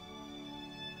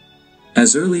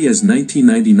 As early as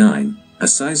 1999, a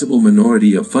sizable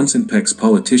minority of Funcinpec's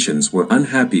politicians were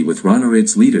unhappy with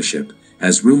Ranariddh's leadership,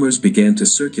 as rumors began to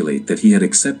circulate that he had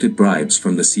accepted bribes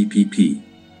from the CPP.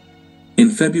 In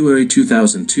February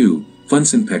 2002,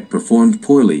 Funcinpec performed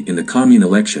poorly in the commune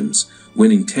elections,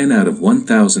 winning 10 out of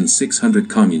 1,600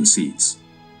 commune seats.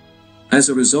 As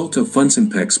a result of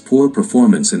Funcinpec's poor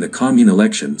performance in the commune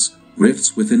elections,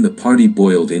 rifts within the party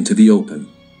boiled into the open.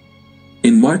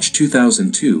 In March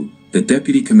 2002, the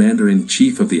deputy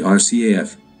commander-in-chief of the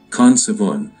RCAF, Khan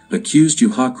Savon, accused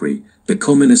Uhakri, the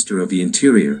co-minister of the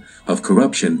Interior, of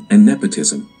corruption and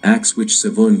nepotism, acts which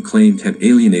Savon claimed had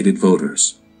alienated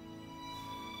voters.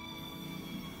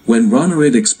 When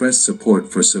Ranariddh expressed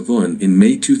support for Savon in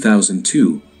May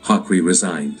 2002, Uhakri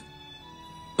resigned.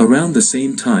 Around the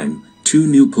same time, two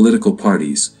new political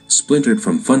parties, splintered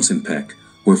from Funcinpec,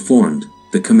 were formed,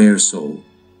 the Khmer Sol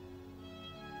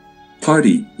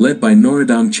Party, led by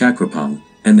Norodom Chakrapong,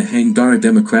 and the Hangdara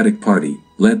Democratic Party,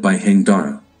 led by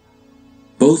Hangdara.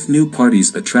 Both new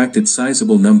parties attracted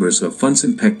sizable numbers of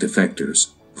Funcinpec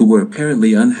defectors, who were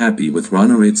apparently unhappy with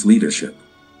Ranariddh's leadership.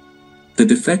 The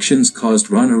defections caused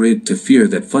Ranariddh to fear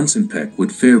that Funcinpec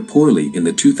would fare poorly in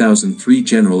the 2003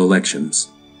 general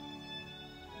elections.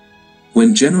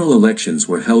 When general elections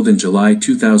were held in July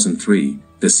 2003,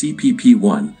 the CPP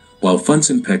won, while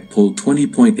Funcinpec polled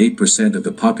 20.8% of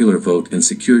the popular vote and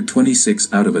secured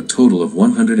 26 out of a total of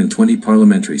 120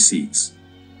 parliamentary seats.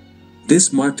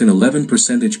 This marked an 11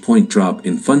 percentage point drop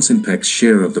in Funcinpec's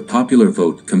share of the popular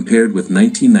vote compared with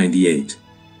 1998.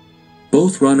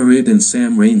 Both Ranariddh and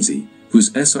Sam Rainsy,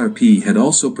 whose SRP had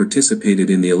also participated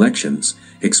in the elections,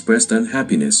 expressed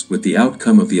unhappiness with the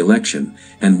outcome of the election,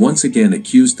 and once again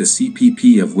accused the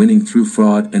CPP of winning through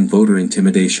fraud and voter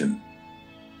intimidation.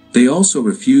 They also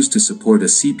refused to support a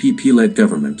CPP-led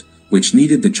government, which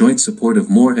needed the joint support of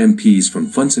more MPs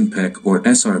from Funcinpec or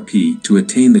SRP to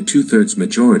attain the two-thirds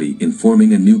majority in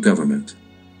forming a new government.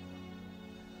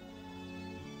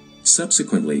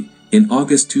 Subsequently, in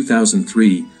August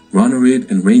 2003, Ranariddh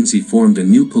and Rainsy formed a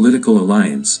new political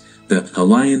alliance, the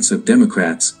Alliance of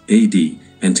Democrats, AD,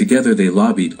 and together they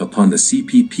lobbied upon the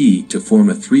CPP to form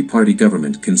a three-party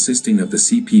government consisting of the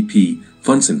CPP,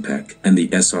 Funcinpec, and the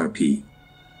SRP.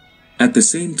 At the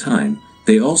same time,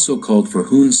 they also called for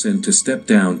Hun Sen to step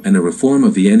down and a reform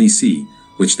of the NEC,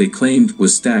 which they claimed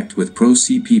was stacked with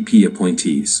pro-CPP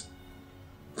appointees.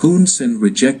 Hun Sen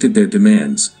rejected their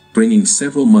demands, bringing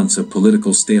several months of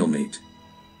political stalemate.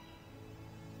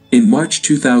 In March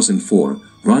 2004,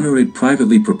 Ranariddh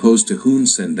privately proposed to Hun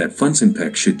Sen that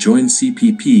Funcinpec should join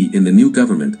CPP in the new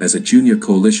government as a junior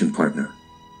coalition partner.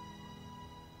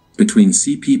 Between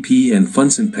CPP and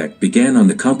Funcinpec began on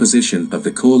the composition of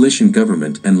the coalition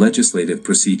government and legislative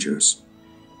procedures.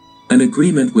 An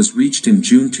agreement was reached in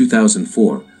June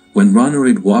 2004, when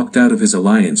Ranariddh walked out of his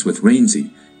alliance with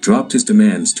Rainsy, dropped his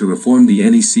demands to reform the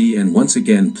NEC and once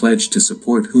again pledged to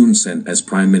support Hun Sen as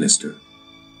Prime Minister.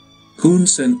 Hun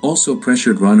Sen also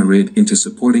pressured Ranariddh into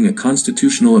supporting a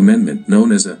constitutional amendment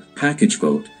known as a package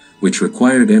vote, which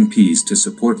required MPs to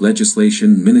support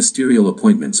legislation ministerial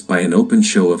appointments by an open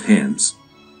show of hands.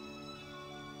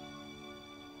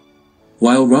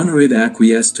 While Ranariddh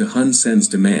acquiesced to Hun Sen's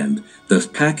demand, the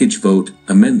package vote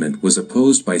amendment was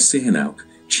opposed by Sihanouk,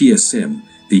 Chia Sim,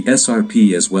 the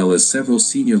SRP as well as several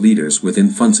senior leaders within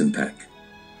Funcinpec.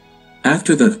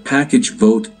 After the package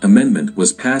vote amendment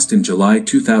was passed in July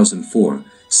 2004,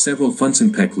 several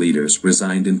Funcinpec leaders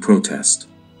resigned in protest.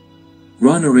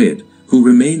 Ranariddh, who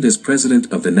remained as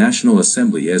president of the National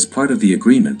Assembly as part of the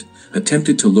agreement,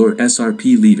 attempted to lure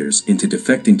SRP leaders into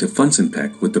defecting to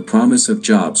Funcinpec with the promise of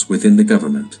jobs within the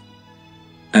government.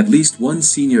 At least one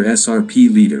senior SRP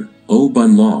leader, O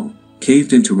Bun Long,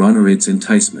 caved into Ranariddh's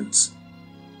enticements.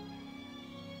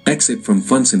 Exit from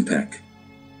Funcinpec.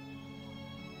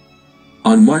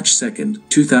 On March 2,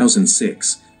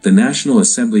 2006, the National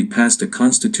Assembly passed a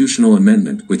constitutional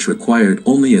amendment which required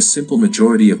only a simple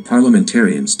majority of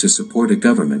parliamentarians to support a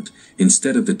government,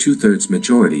 instead of the two-thirds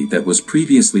majority that was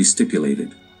previously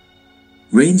stipulated.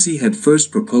 Rainsy had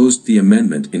first proposed the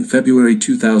amendment in February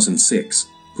 2006,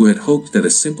 who had hoped that a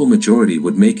simple majority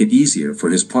would make it easier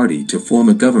for his party to form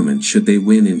a government should they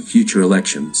win in future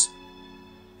elections.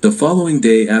 The following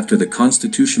day after the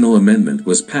constitutional amendment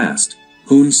was passed,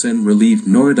 Hun Sen relieved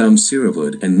Norodom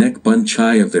Siravud and Nek Bun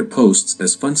Chai of their posts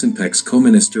as Funcinpec's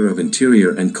Co-Minister of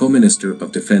Interior and Co-Minister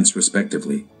of Defense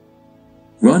respectively.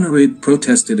 Ranariddh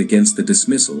protested against the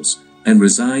dismissals, and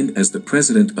resigned as the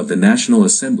President of the National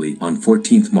Assembly on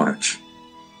 14 March.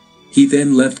 He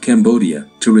then left Cambodia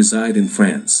to reside in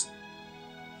France.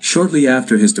 Shortly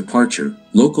after his departure,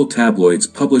 local tabloids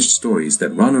published stories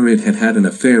that Ranariddh had had an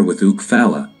affair with Uk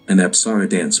Phala, an Apsara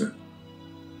dancer.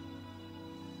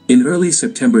 In early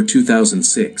September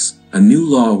 2006, a new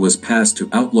law was passed to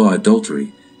outlaw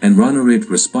adultery, and Ranariddh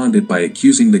responded by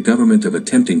accusing the government of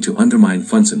attempting to undermine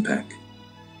Funcinpec.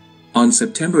 On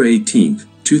September 18,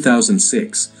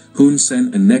 2006, Hun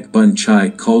Sen and Nek Bun Chai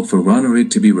called for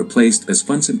Ranariddh to be replaced as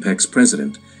Funcinpec's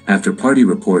president, after party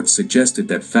reports suggested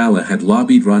that Phala had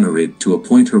lobbied Ranariddh to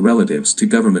appoint her relatives to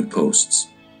government posts.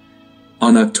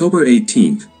 On October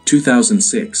 18,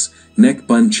 2006, Nek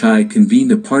Bun Chai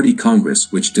convened a party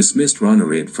congress which dismissed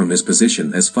Ranariddh from his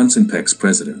position as Funcinpec's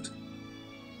president.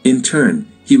 In turn,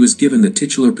 he was given the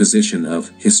titular position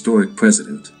of historic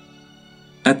president.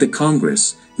 At the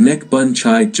congress, Nek Bun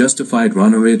Chai justified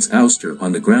Ranariddh's ouster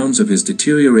on the grounds of his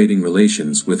deteriorating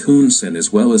relations with Hun Sen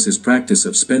as well as his practice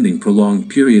of spending prolonged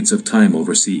periods of time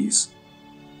overseas.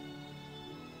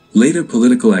 Later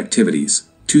political activities,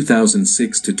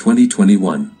 2006 to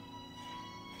 2021.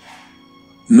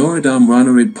 Norodom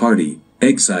Ranariddh Party,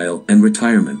 exile and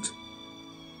retirement.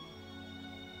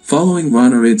 Following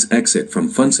Ranariddh's exit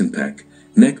from Funcinpec,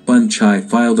 Nek Bun Chai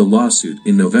filed a lawsuit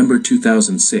in November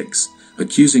 2006,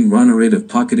 accusing Ranariddh of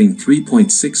pocketing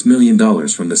 $3.6 million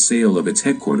from the sale of its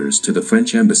headquarters to the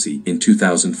French embassy in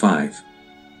 2005.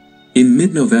 In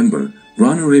mid-November,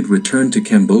 Ranariddh returned to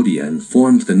Cambodia and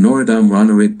formed the Norodom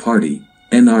Ranariddh Party,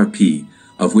 NRP,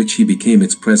 of which he became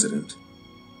its president.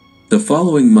 The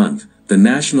following month, the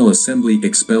National Assembly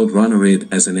expelled Ranariddh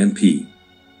as an MP.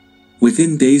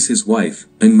 Within days his wife,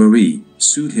 Marie,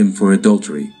 sued him for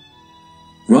adultery.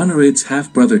 Ranariddh's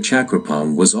half-brother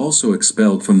Chakrapong was also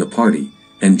expelled from the party,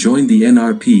 and joined the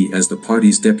NRP as the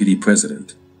party's deputy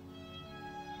president.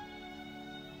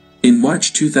 In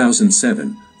March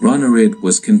 2007, Ranariddh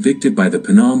was convicted by the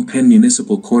Phnom Penh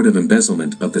Municipal Court of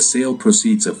embezzlement of the sale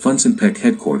proceeds of Funcinpec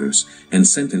headquarters, and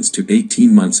sentenced to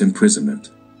 18 months imprisonment.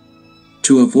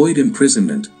 To avoid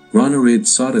imprisonment, Ranariddh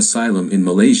sought asylum in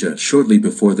Malaysia shortly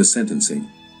before the sentencing.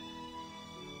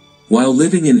 While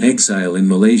living in exile in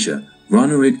Malaysia,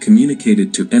 Ranariddh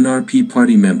communicated to NRP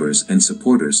party members and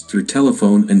supporters through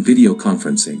telephone and video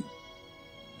conferencing.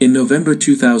 In November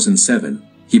 2007,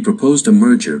 he proposed a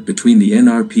merger between the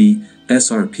NRP,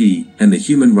 SRP, and the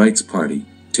Human Rights Party,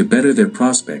 to better their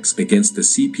prospects against the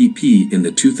CPP in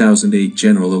the 2008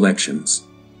 general elections.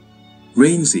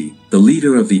 Rainsy, the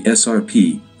leader of the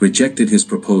SRP, rejected his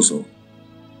proposal.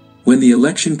 When the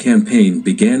election campaign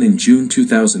began in June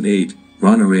 2008,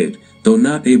 Ranariddh, though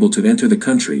not able to enter the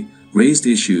country, raised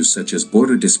issues such as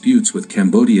border disputes with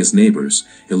Cambodia's neighbors,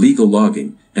 illegal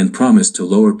logging, and promised to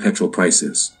lower petrol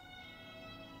prices.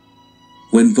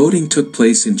 When voting took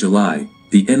place in July,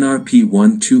 the NRP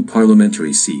won 2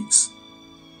 parliamentary seats.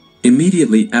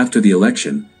 Immediately after the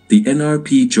election, the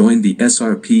NRP joined the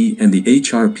SRP and the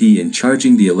HRP in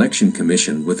charging the Election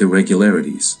Commission with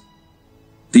irregularities.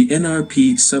 The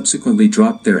NRP subsequently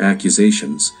dropped their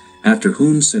accusations, after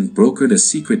Hun Sen brokered a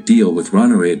secret deal with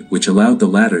Ranariddh which allowed the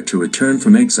latter to return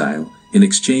from exile, in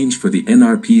exchange for the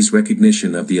NRP's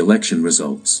recognition of the election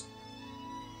results.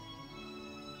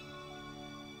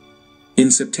 In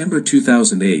September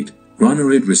 2008,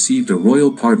 Ranariddh received a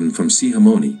royal pardon from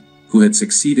Sihamoni, who had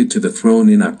succeeded to the throne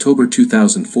in October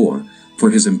 2004, for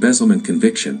his embezzlement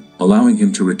conviction, allowing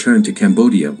him to return to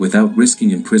Cambodia without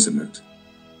risking imprisonment.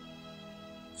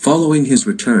 Following his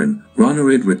return,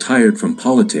 Ranariddh retired from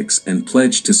politics and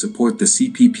pledged to support the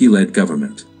CPP-led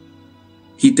government.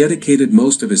 He dedicated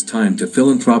most of his time to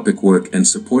philanthropic work and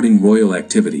supporting royal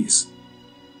activities.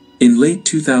 In late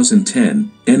 2010,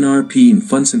 NRP and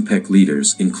Funcinpec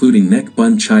leaders including Nek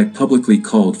Bun Chai publicly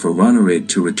called for Ranariddh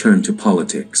to return to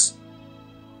politics.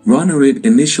 Ranariddh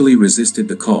initially resisted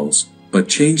the calls, but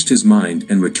changed his mind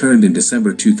and returned in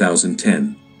December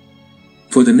 2010.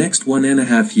 For the next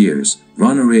 1.5 years,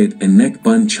 Ranariddh and Nek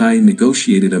Bun Chai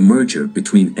negotiated a merger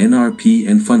between NRP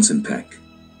and Funcinpec.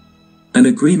 An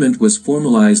agreement was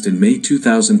formalized in May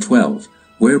 2012,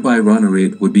 whereby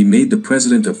Ranariddh would be made the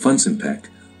president of Funcinpec,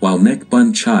 while Nek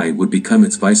Bun Chai would become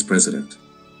its vice president.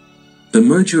 The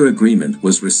merger agreement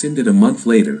was rescinded a month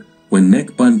later, when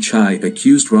Nek Bun Chai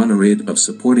accused Ranariddh of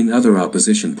supporting other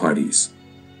opposition parties.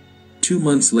 2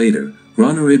 months later,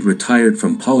 Ranariddh retired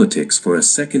from politics for a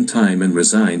second time and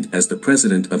resigned as the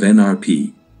president of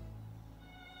NRP.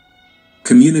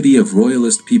 Community of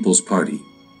Royalist People's Party.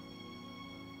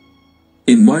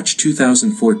 In March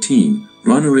 2014,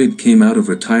 Ranariddh came out of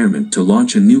retirement to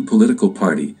launch a new political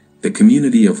party, the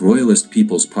Community of Royalist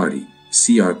People's Party,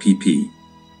 CRPP.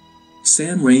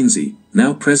 Sam Rainsy,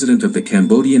 now president of the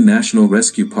Cambodian National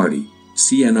Rescue Party,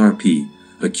 CNRP,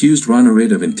 accused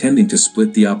Ranariddh of intending to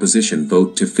split the opposition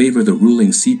vote to favor the ruling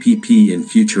CPP in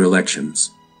future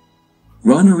elections.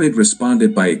 Ranariddh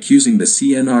responded by accusing the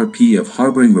CNRP of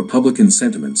harboring Republican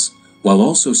sentiments, while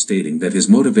also stating that his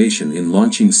motivation in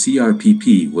launching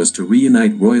CRPP was to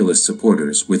reunite royalist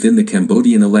supporters within the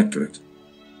Cambodian electorate.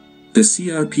 The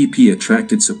CRPP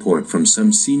attracted support from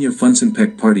some senior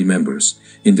Funcinpec party members.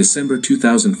 In December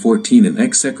 2014, an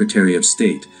ex-secretary of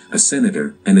state, a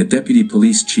senator, and a deputy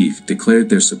police chief declared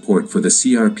their support for the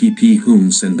CRPP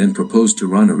Hun Sen then proposed to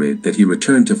Ranariddh that he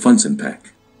return to Funcinpec.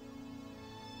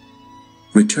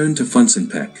 Return to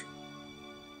Funcinpec.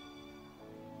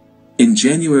 In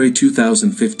January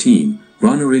 2015,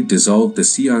 Ranariddh dissolved the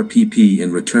CRPP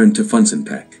and returned to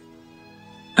Funcinpec.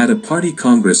 At a party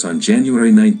congress on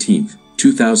January 19,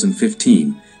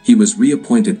 2015, he was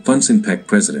reappointed Funcinpec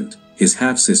president, his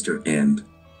half-sister and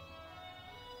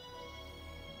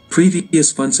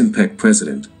previous Funcinpec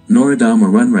president, Norodom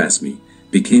Ranariddh,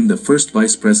 became the first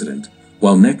vice president,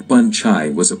 while Nek Bun Chai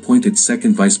was appointed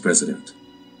second vice president.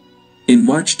 In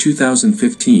March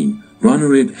 2015,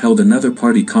 Ranariddh held another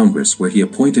party congress where he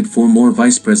appointed 4 more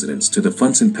vice presidents to the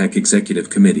Funcinpec Executive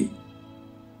Committee.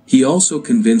 He also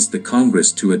convinced the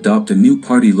Congress to adopt a new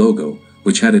party logo,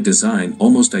 which had a design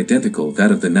almost identical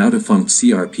that of the now-defunct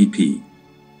CRPP.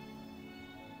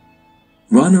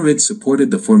 Ranariddh supported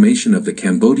the formation of the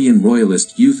Cambodian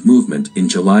Royalist Youth Movement in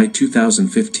July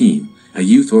 2015, a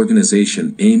youth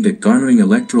organization aimed at garnering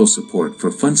electoral support for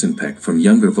Funcinpec from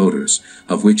younger voters,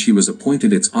 of which he was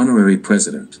appointed its honorary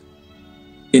president.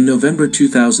 In November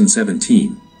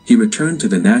 2017, he returned to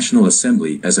the National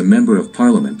Assembly as a member of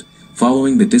parliament,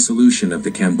 following the dissolution of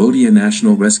the Cambodia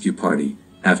National Rescue Party,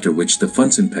 after which the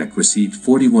Funcinpec received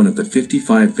 41 of the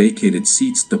 55 vacated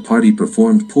seats. The party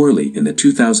performed poorly in the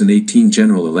 2018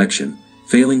 general election,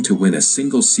 failing to win a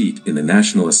single seat in the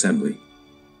National Assembly.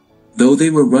 Though they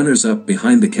were runners-up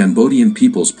behind the Cambodian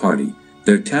People's Party,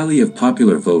 their tally of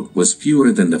popular vote was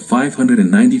fewer than the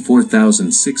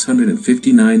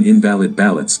 594,659 invalid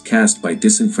ballots cast by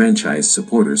disenfranchised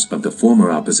supporters of the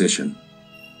former opposition.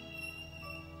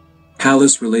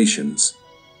 Palace Relations.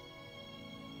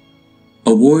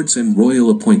 Awards and royal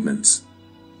appointments.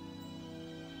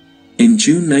 In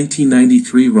June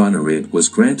 1993, Ranariddh was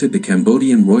granted the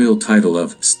Cambodian royal title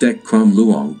of Stek Krom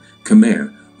Luong,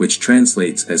 Khmer, which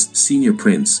translates as Senior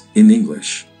Prince in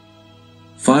English.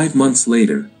 5 months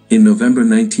later, in November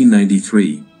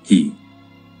 1993, he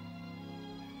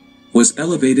was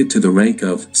elevated to the rank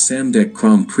of Samdek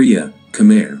Krom Priya,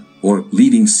 Khmer, or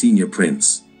Leading Senior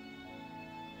Prince.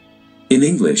 In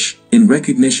English, in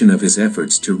recognition of his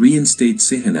efforts to reinstate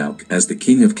Sihanouk as the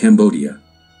King of Cambodia.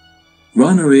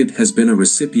 Ranariddh has been a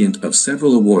recipient of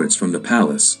several awards from the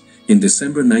palace. In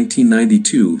December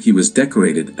 1992, he was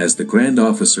decorated as the Grand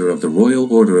Officer of the Royal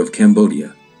Order of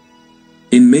Cambodia.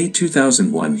 In May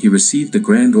 2001, he received the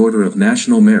Grand Order of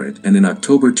National Merit, and in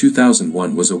October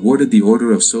 2001 was awarded the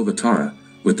Order of Sovatara.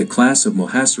 With the class of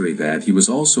Mohasaravad, he was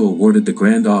also awarded the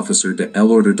Grand Officer de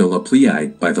l'Ordre de la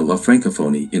Pléiade by the La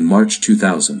Francophonie in March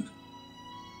 2000.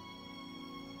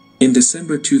 In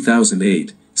December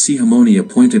 2008, Sihamoni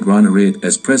appointed Ranariddh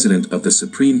as President of the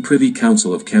Supreme Privy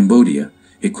Council of Cambodia,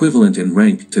 equivalent in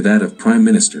rank to that of Prime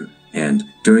Minister, and,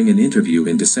 during an interview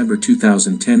in December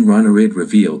 2010, Ranariddh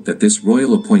revealed that this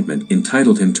royal appointment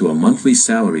entitled him to a monthly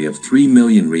salary of 3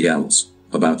 million rials,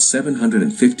 about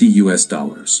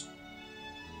 $750.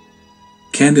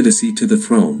 Candidacy to the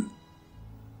throne.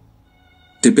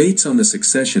 Debates on the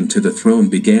succession to the throne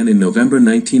began in November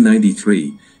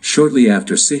 1993, shortly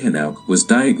after Sihanouk was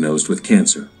diagnosed with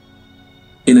cancer.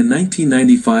 In a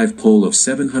 1995 poll of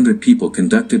 700 people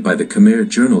conducted by the Khmer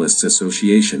Journalists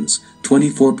Associations,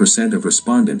 24% of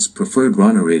respondents preferred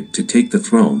Ranariddh to take the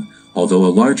throne, although a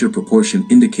larger proportion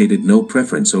indicated no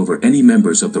preference over any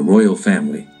members of the royal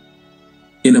family.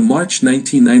 In a March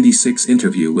 1996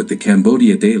 interview with the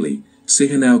Cambodia Daily,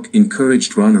 Sihanouk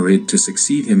encouraged Ranariddh to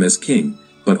succeed him as king,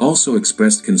 but also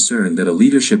expressed concern that a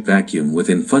leadership vacuum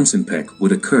within Funcinpec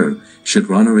would occur should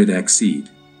Ranariddh accede.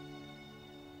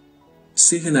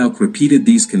 Sihanouk repeated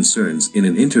these concerns in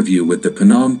an interview with the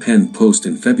Phnom Penh Post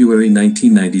in February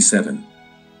 1997.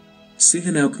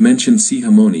 Sihanouk mentioned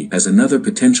Sihamoni as another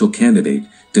potential candidate,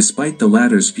 despite the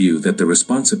latter's view that the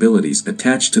responsibilities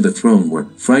attached to the throne were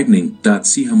frightening.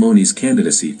 Sihamoni's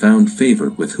candidacy found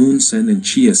favor with Hun Sen and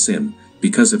Chia Sim,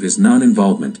 because of his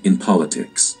non-involvement in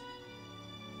politics.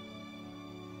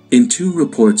 In two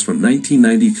reports from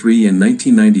 1993 and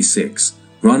 1996,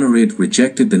 Ranariddh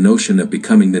rejected the notion of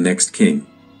becoming the next king.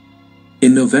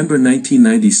 In November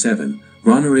 1997,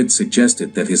 Ranariddh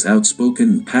suggested that his outspoken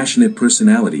and passionate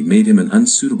personality made him an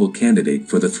unsuitable candidate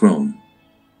for the throne.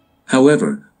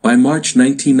 However, by March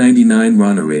 1999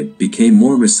 Ranariddh became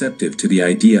more receptive to the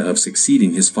idea of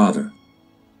succeeding his father.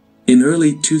 In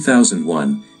early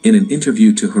 2001, in an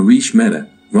interview to Harish Mehta,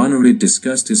 Ranariddh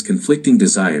discussed his conflicting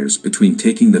desires between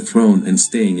taking the throne and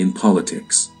staying in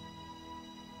politics.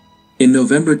 In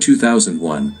November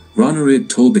 2001, Ranariddh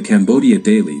told the Cambodia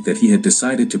Daily that he had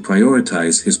decided to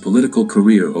prioritize his political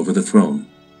career over the throne.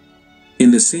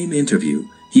 In the same interview,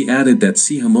 he added that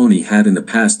Sihamoni had in the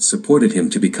past supported him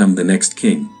to become the next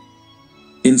king.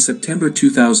 In September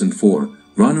 2004,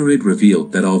 Ranariddh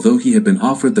revealed that although he had been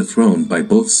offered the throne by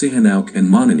both Sihanouk and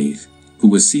Mononith, who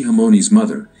was Sihamoni's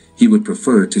mother, he would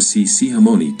prefer to see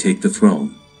Sihamoni take the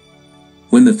throne.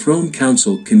 When the Throne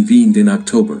Council convened in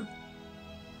October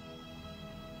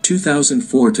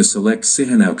 2004 to select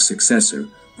Sihanouk's successor,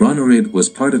 Ranariddh was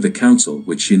part of the council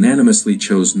which unanimously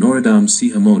chose Norodom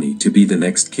Sihamoni to be the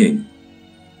next king.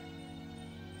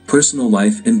 Personal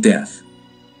life and death.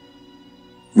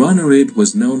 Ranariddh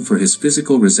was known for his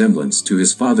physical resemblance to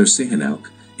his father Sihanouk,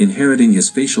 inheriting his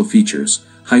facial features,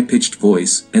 high-pitched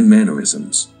voice, and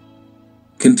mannerisms.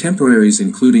 Contemporaries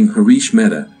including Harish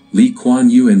Mehta, Lee Kuan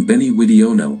Yew and Benny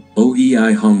Witiono,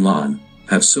 Oei Hong Lan,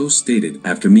 have so stated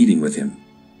after meeting with him.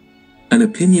 An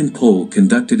opinion poll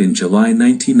conducted in July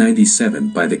 1997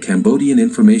 by the Cambodian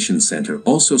Information Center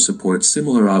also supports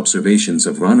similar observations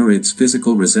of Ranariddh's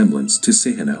physical resemblance to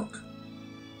Sihanouk.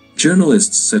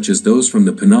 Journalists such as those from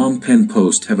the Phnom Penh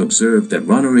Post have observed that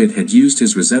Ranariddh had used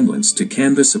his resemblance to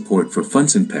canvass support for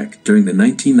Funcinpec during the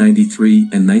 1993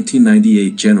 and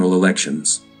 1998 general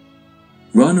elections.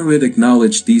 Ranariddh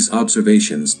acknowledged these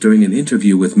observations during an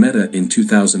interview with Mehta in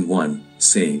 2001,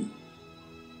 saying,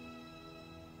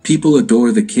 "People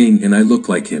adore the king and I look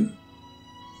like him.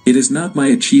 It is not my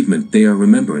achievement they are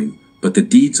remembering, but the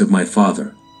deeds of my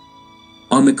father.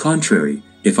 On the contrary,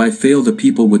 if I fail the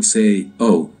people would say,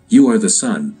 oh, you are the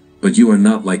son, but you are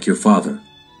not like your father.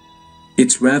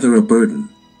 It's rather a burden."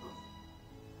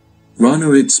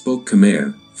 Ranariddh spoke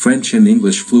Khmer, French and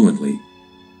English fluently.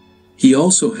 He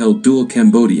also held dual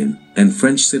Cambodian and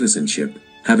French citizenship,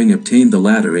 having obtained the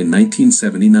latter in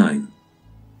 1979.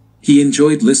 He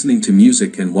enjoyed listening to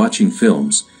music and watching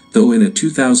films, though in a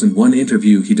 2001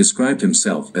 interview he described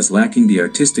himself as lacking the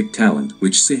artistic talent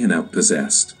which Sihanouk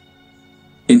possessed.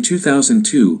 In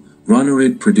 2002,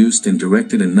 Ranariddh produced and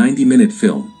directed a 90-minute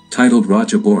film, titled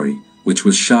Rajabori, which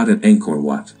was shot at Angkor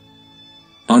Wat.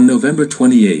 On November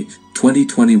 28,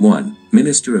 2021,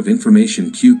 Minister of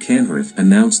Information Q Kanharith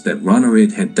announced that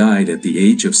Ranariddh had died at the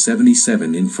age of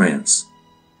 77 in France.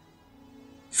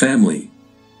 Family.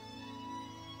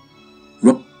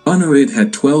 Ranariddh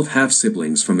had 12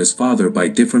 half-siblings from his father by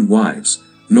different wives.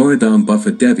 Norodom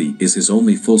Buffa Devi is his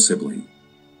only full sibling.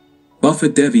 Buffa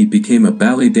Devi became a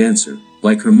ballet dancer,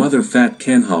 like her mother Fat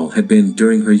Kanhal had been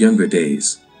during her younger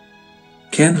days.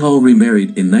 Kanhal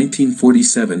remarried in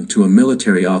 1947 to a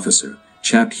military officer,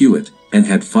 Chap Hewitt, and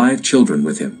had 5 children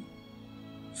with him.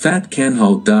 Fat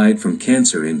Kanhal died from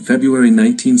cancer in February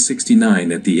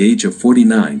 1969 at the age of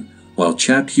 49, while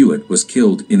Chap Hewitt was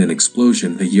killed in an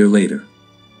explosion a year later.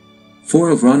 4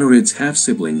 of Ranariddh's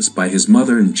half-siblings by his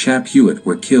mother and Chap Hewitt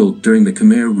were killed during the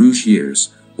Khmer Rouge years,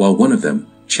 while one of them,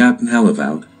 Chap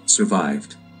Nhalavout,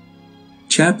 survived.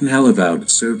 Chap Nhalavout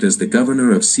served as the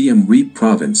governor of Siem Reap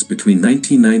province between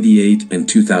 1998 and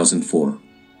 2004.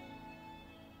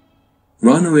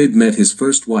 Ranariddh met his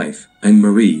first wife,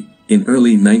 Marie, in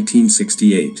early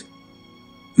 1968.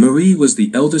 Marie was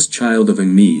the eldest child of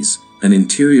Mies, an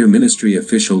Interior Ministry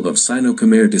official of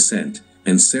Sino-Khmer descent,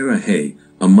 and Sarah Hay,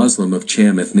 a Muslim of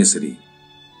Cham ethnicity.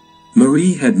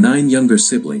 Marie had 9 younger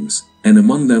siblings, and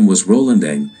among them was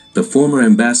Rolandang, the former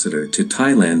ambassador to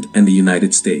Thailand and the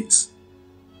United States.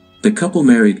 The couple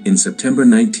married in September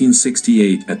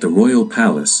 1968 at the Royal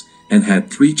Palace, and had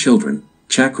 3 children,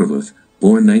 Chakravuth,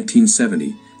 born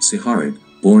 1970, Siharit,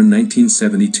 born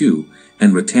 1972,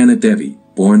 and Ratana Devi,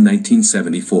 born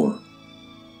 1974.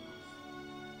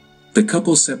 The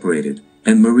couple separated,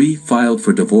 and Marie filed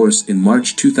for divorce in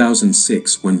March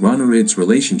 2006 when Ranariddh's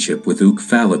relationship with Uk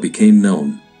Fala became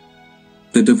known.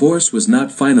 The divorce was not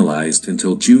finalized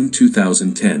until June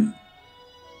 2010.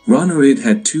 Ranariddh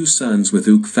had 2 sons with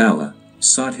Uk Fala,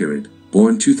 Sothirid,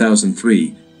 born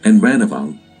 2003, and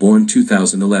Ranavang, born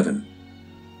 2011.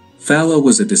 Fala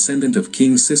was a descendant of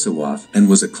King Sisawath and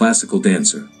was a classical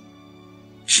dancer.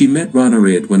 She met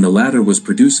Ranariddh when the latter was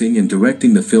producing and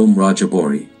directing the film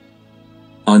Rajabori.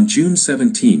 On June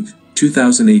 17,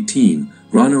 2018,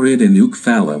 Ranariddh and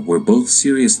Ukfala were both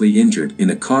seriously injured in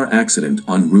a car accident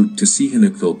en route to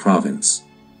Sihanoukville province.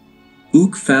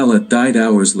 Ukfala died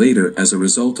hours later as a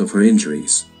result of her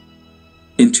injuries.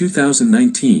 In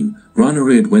 2019,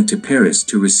 Ranariddh went to Paris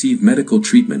to receive medical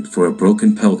treatment for a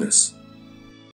broken pelvis.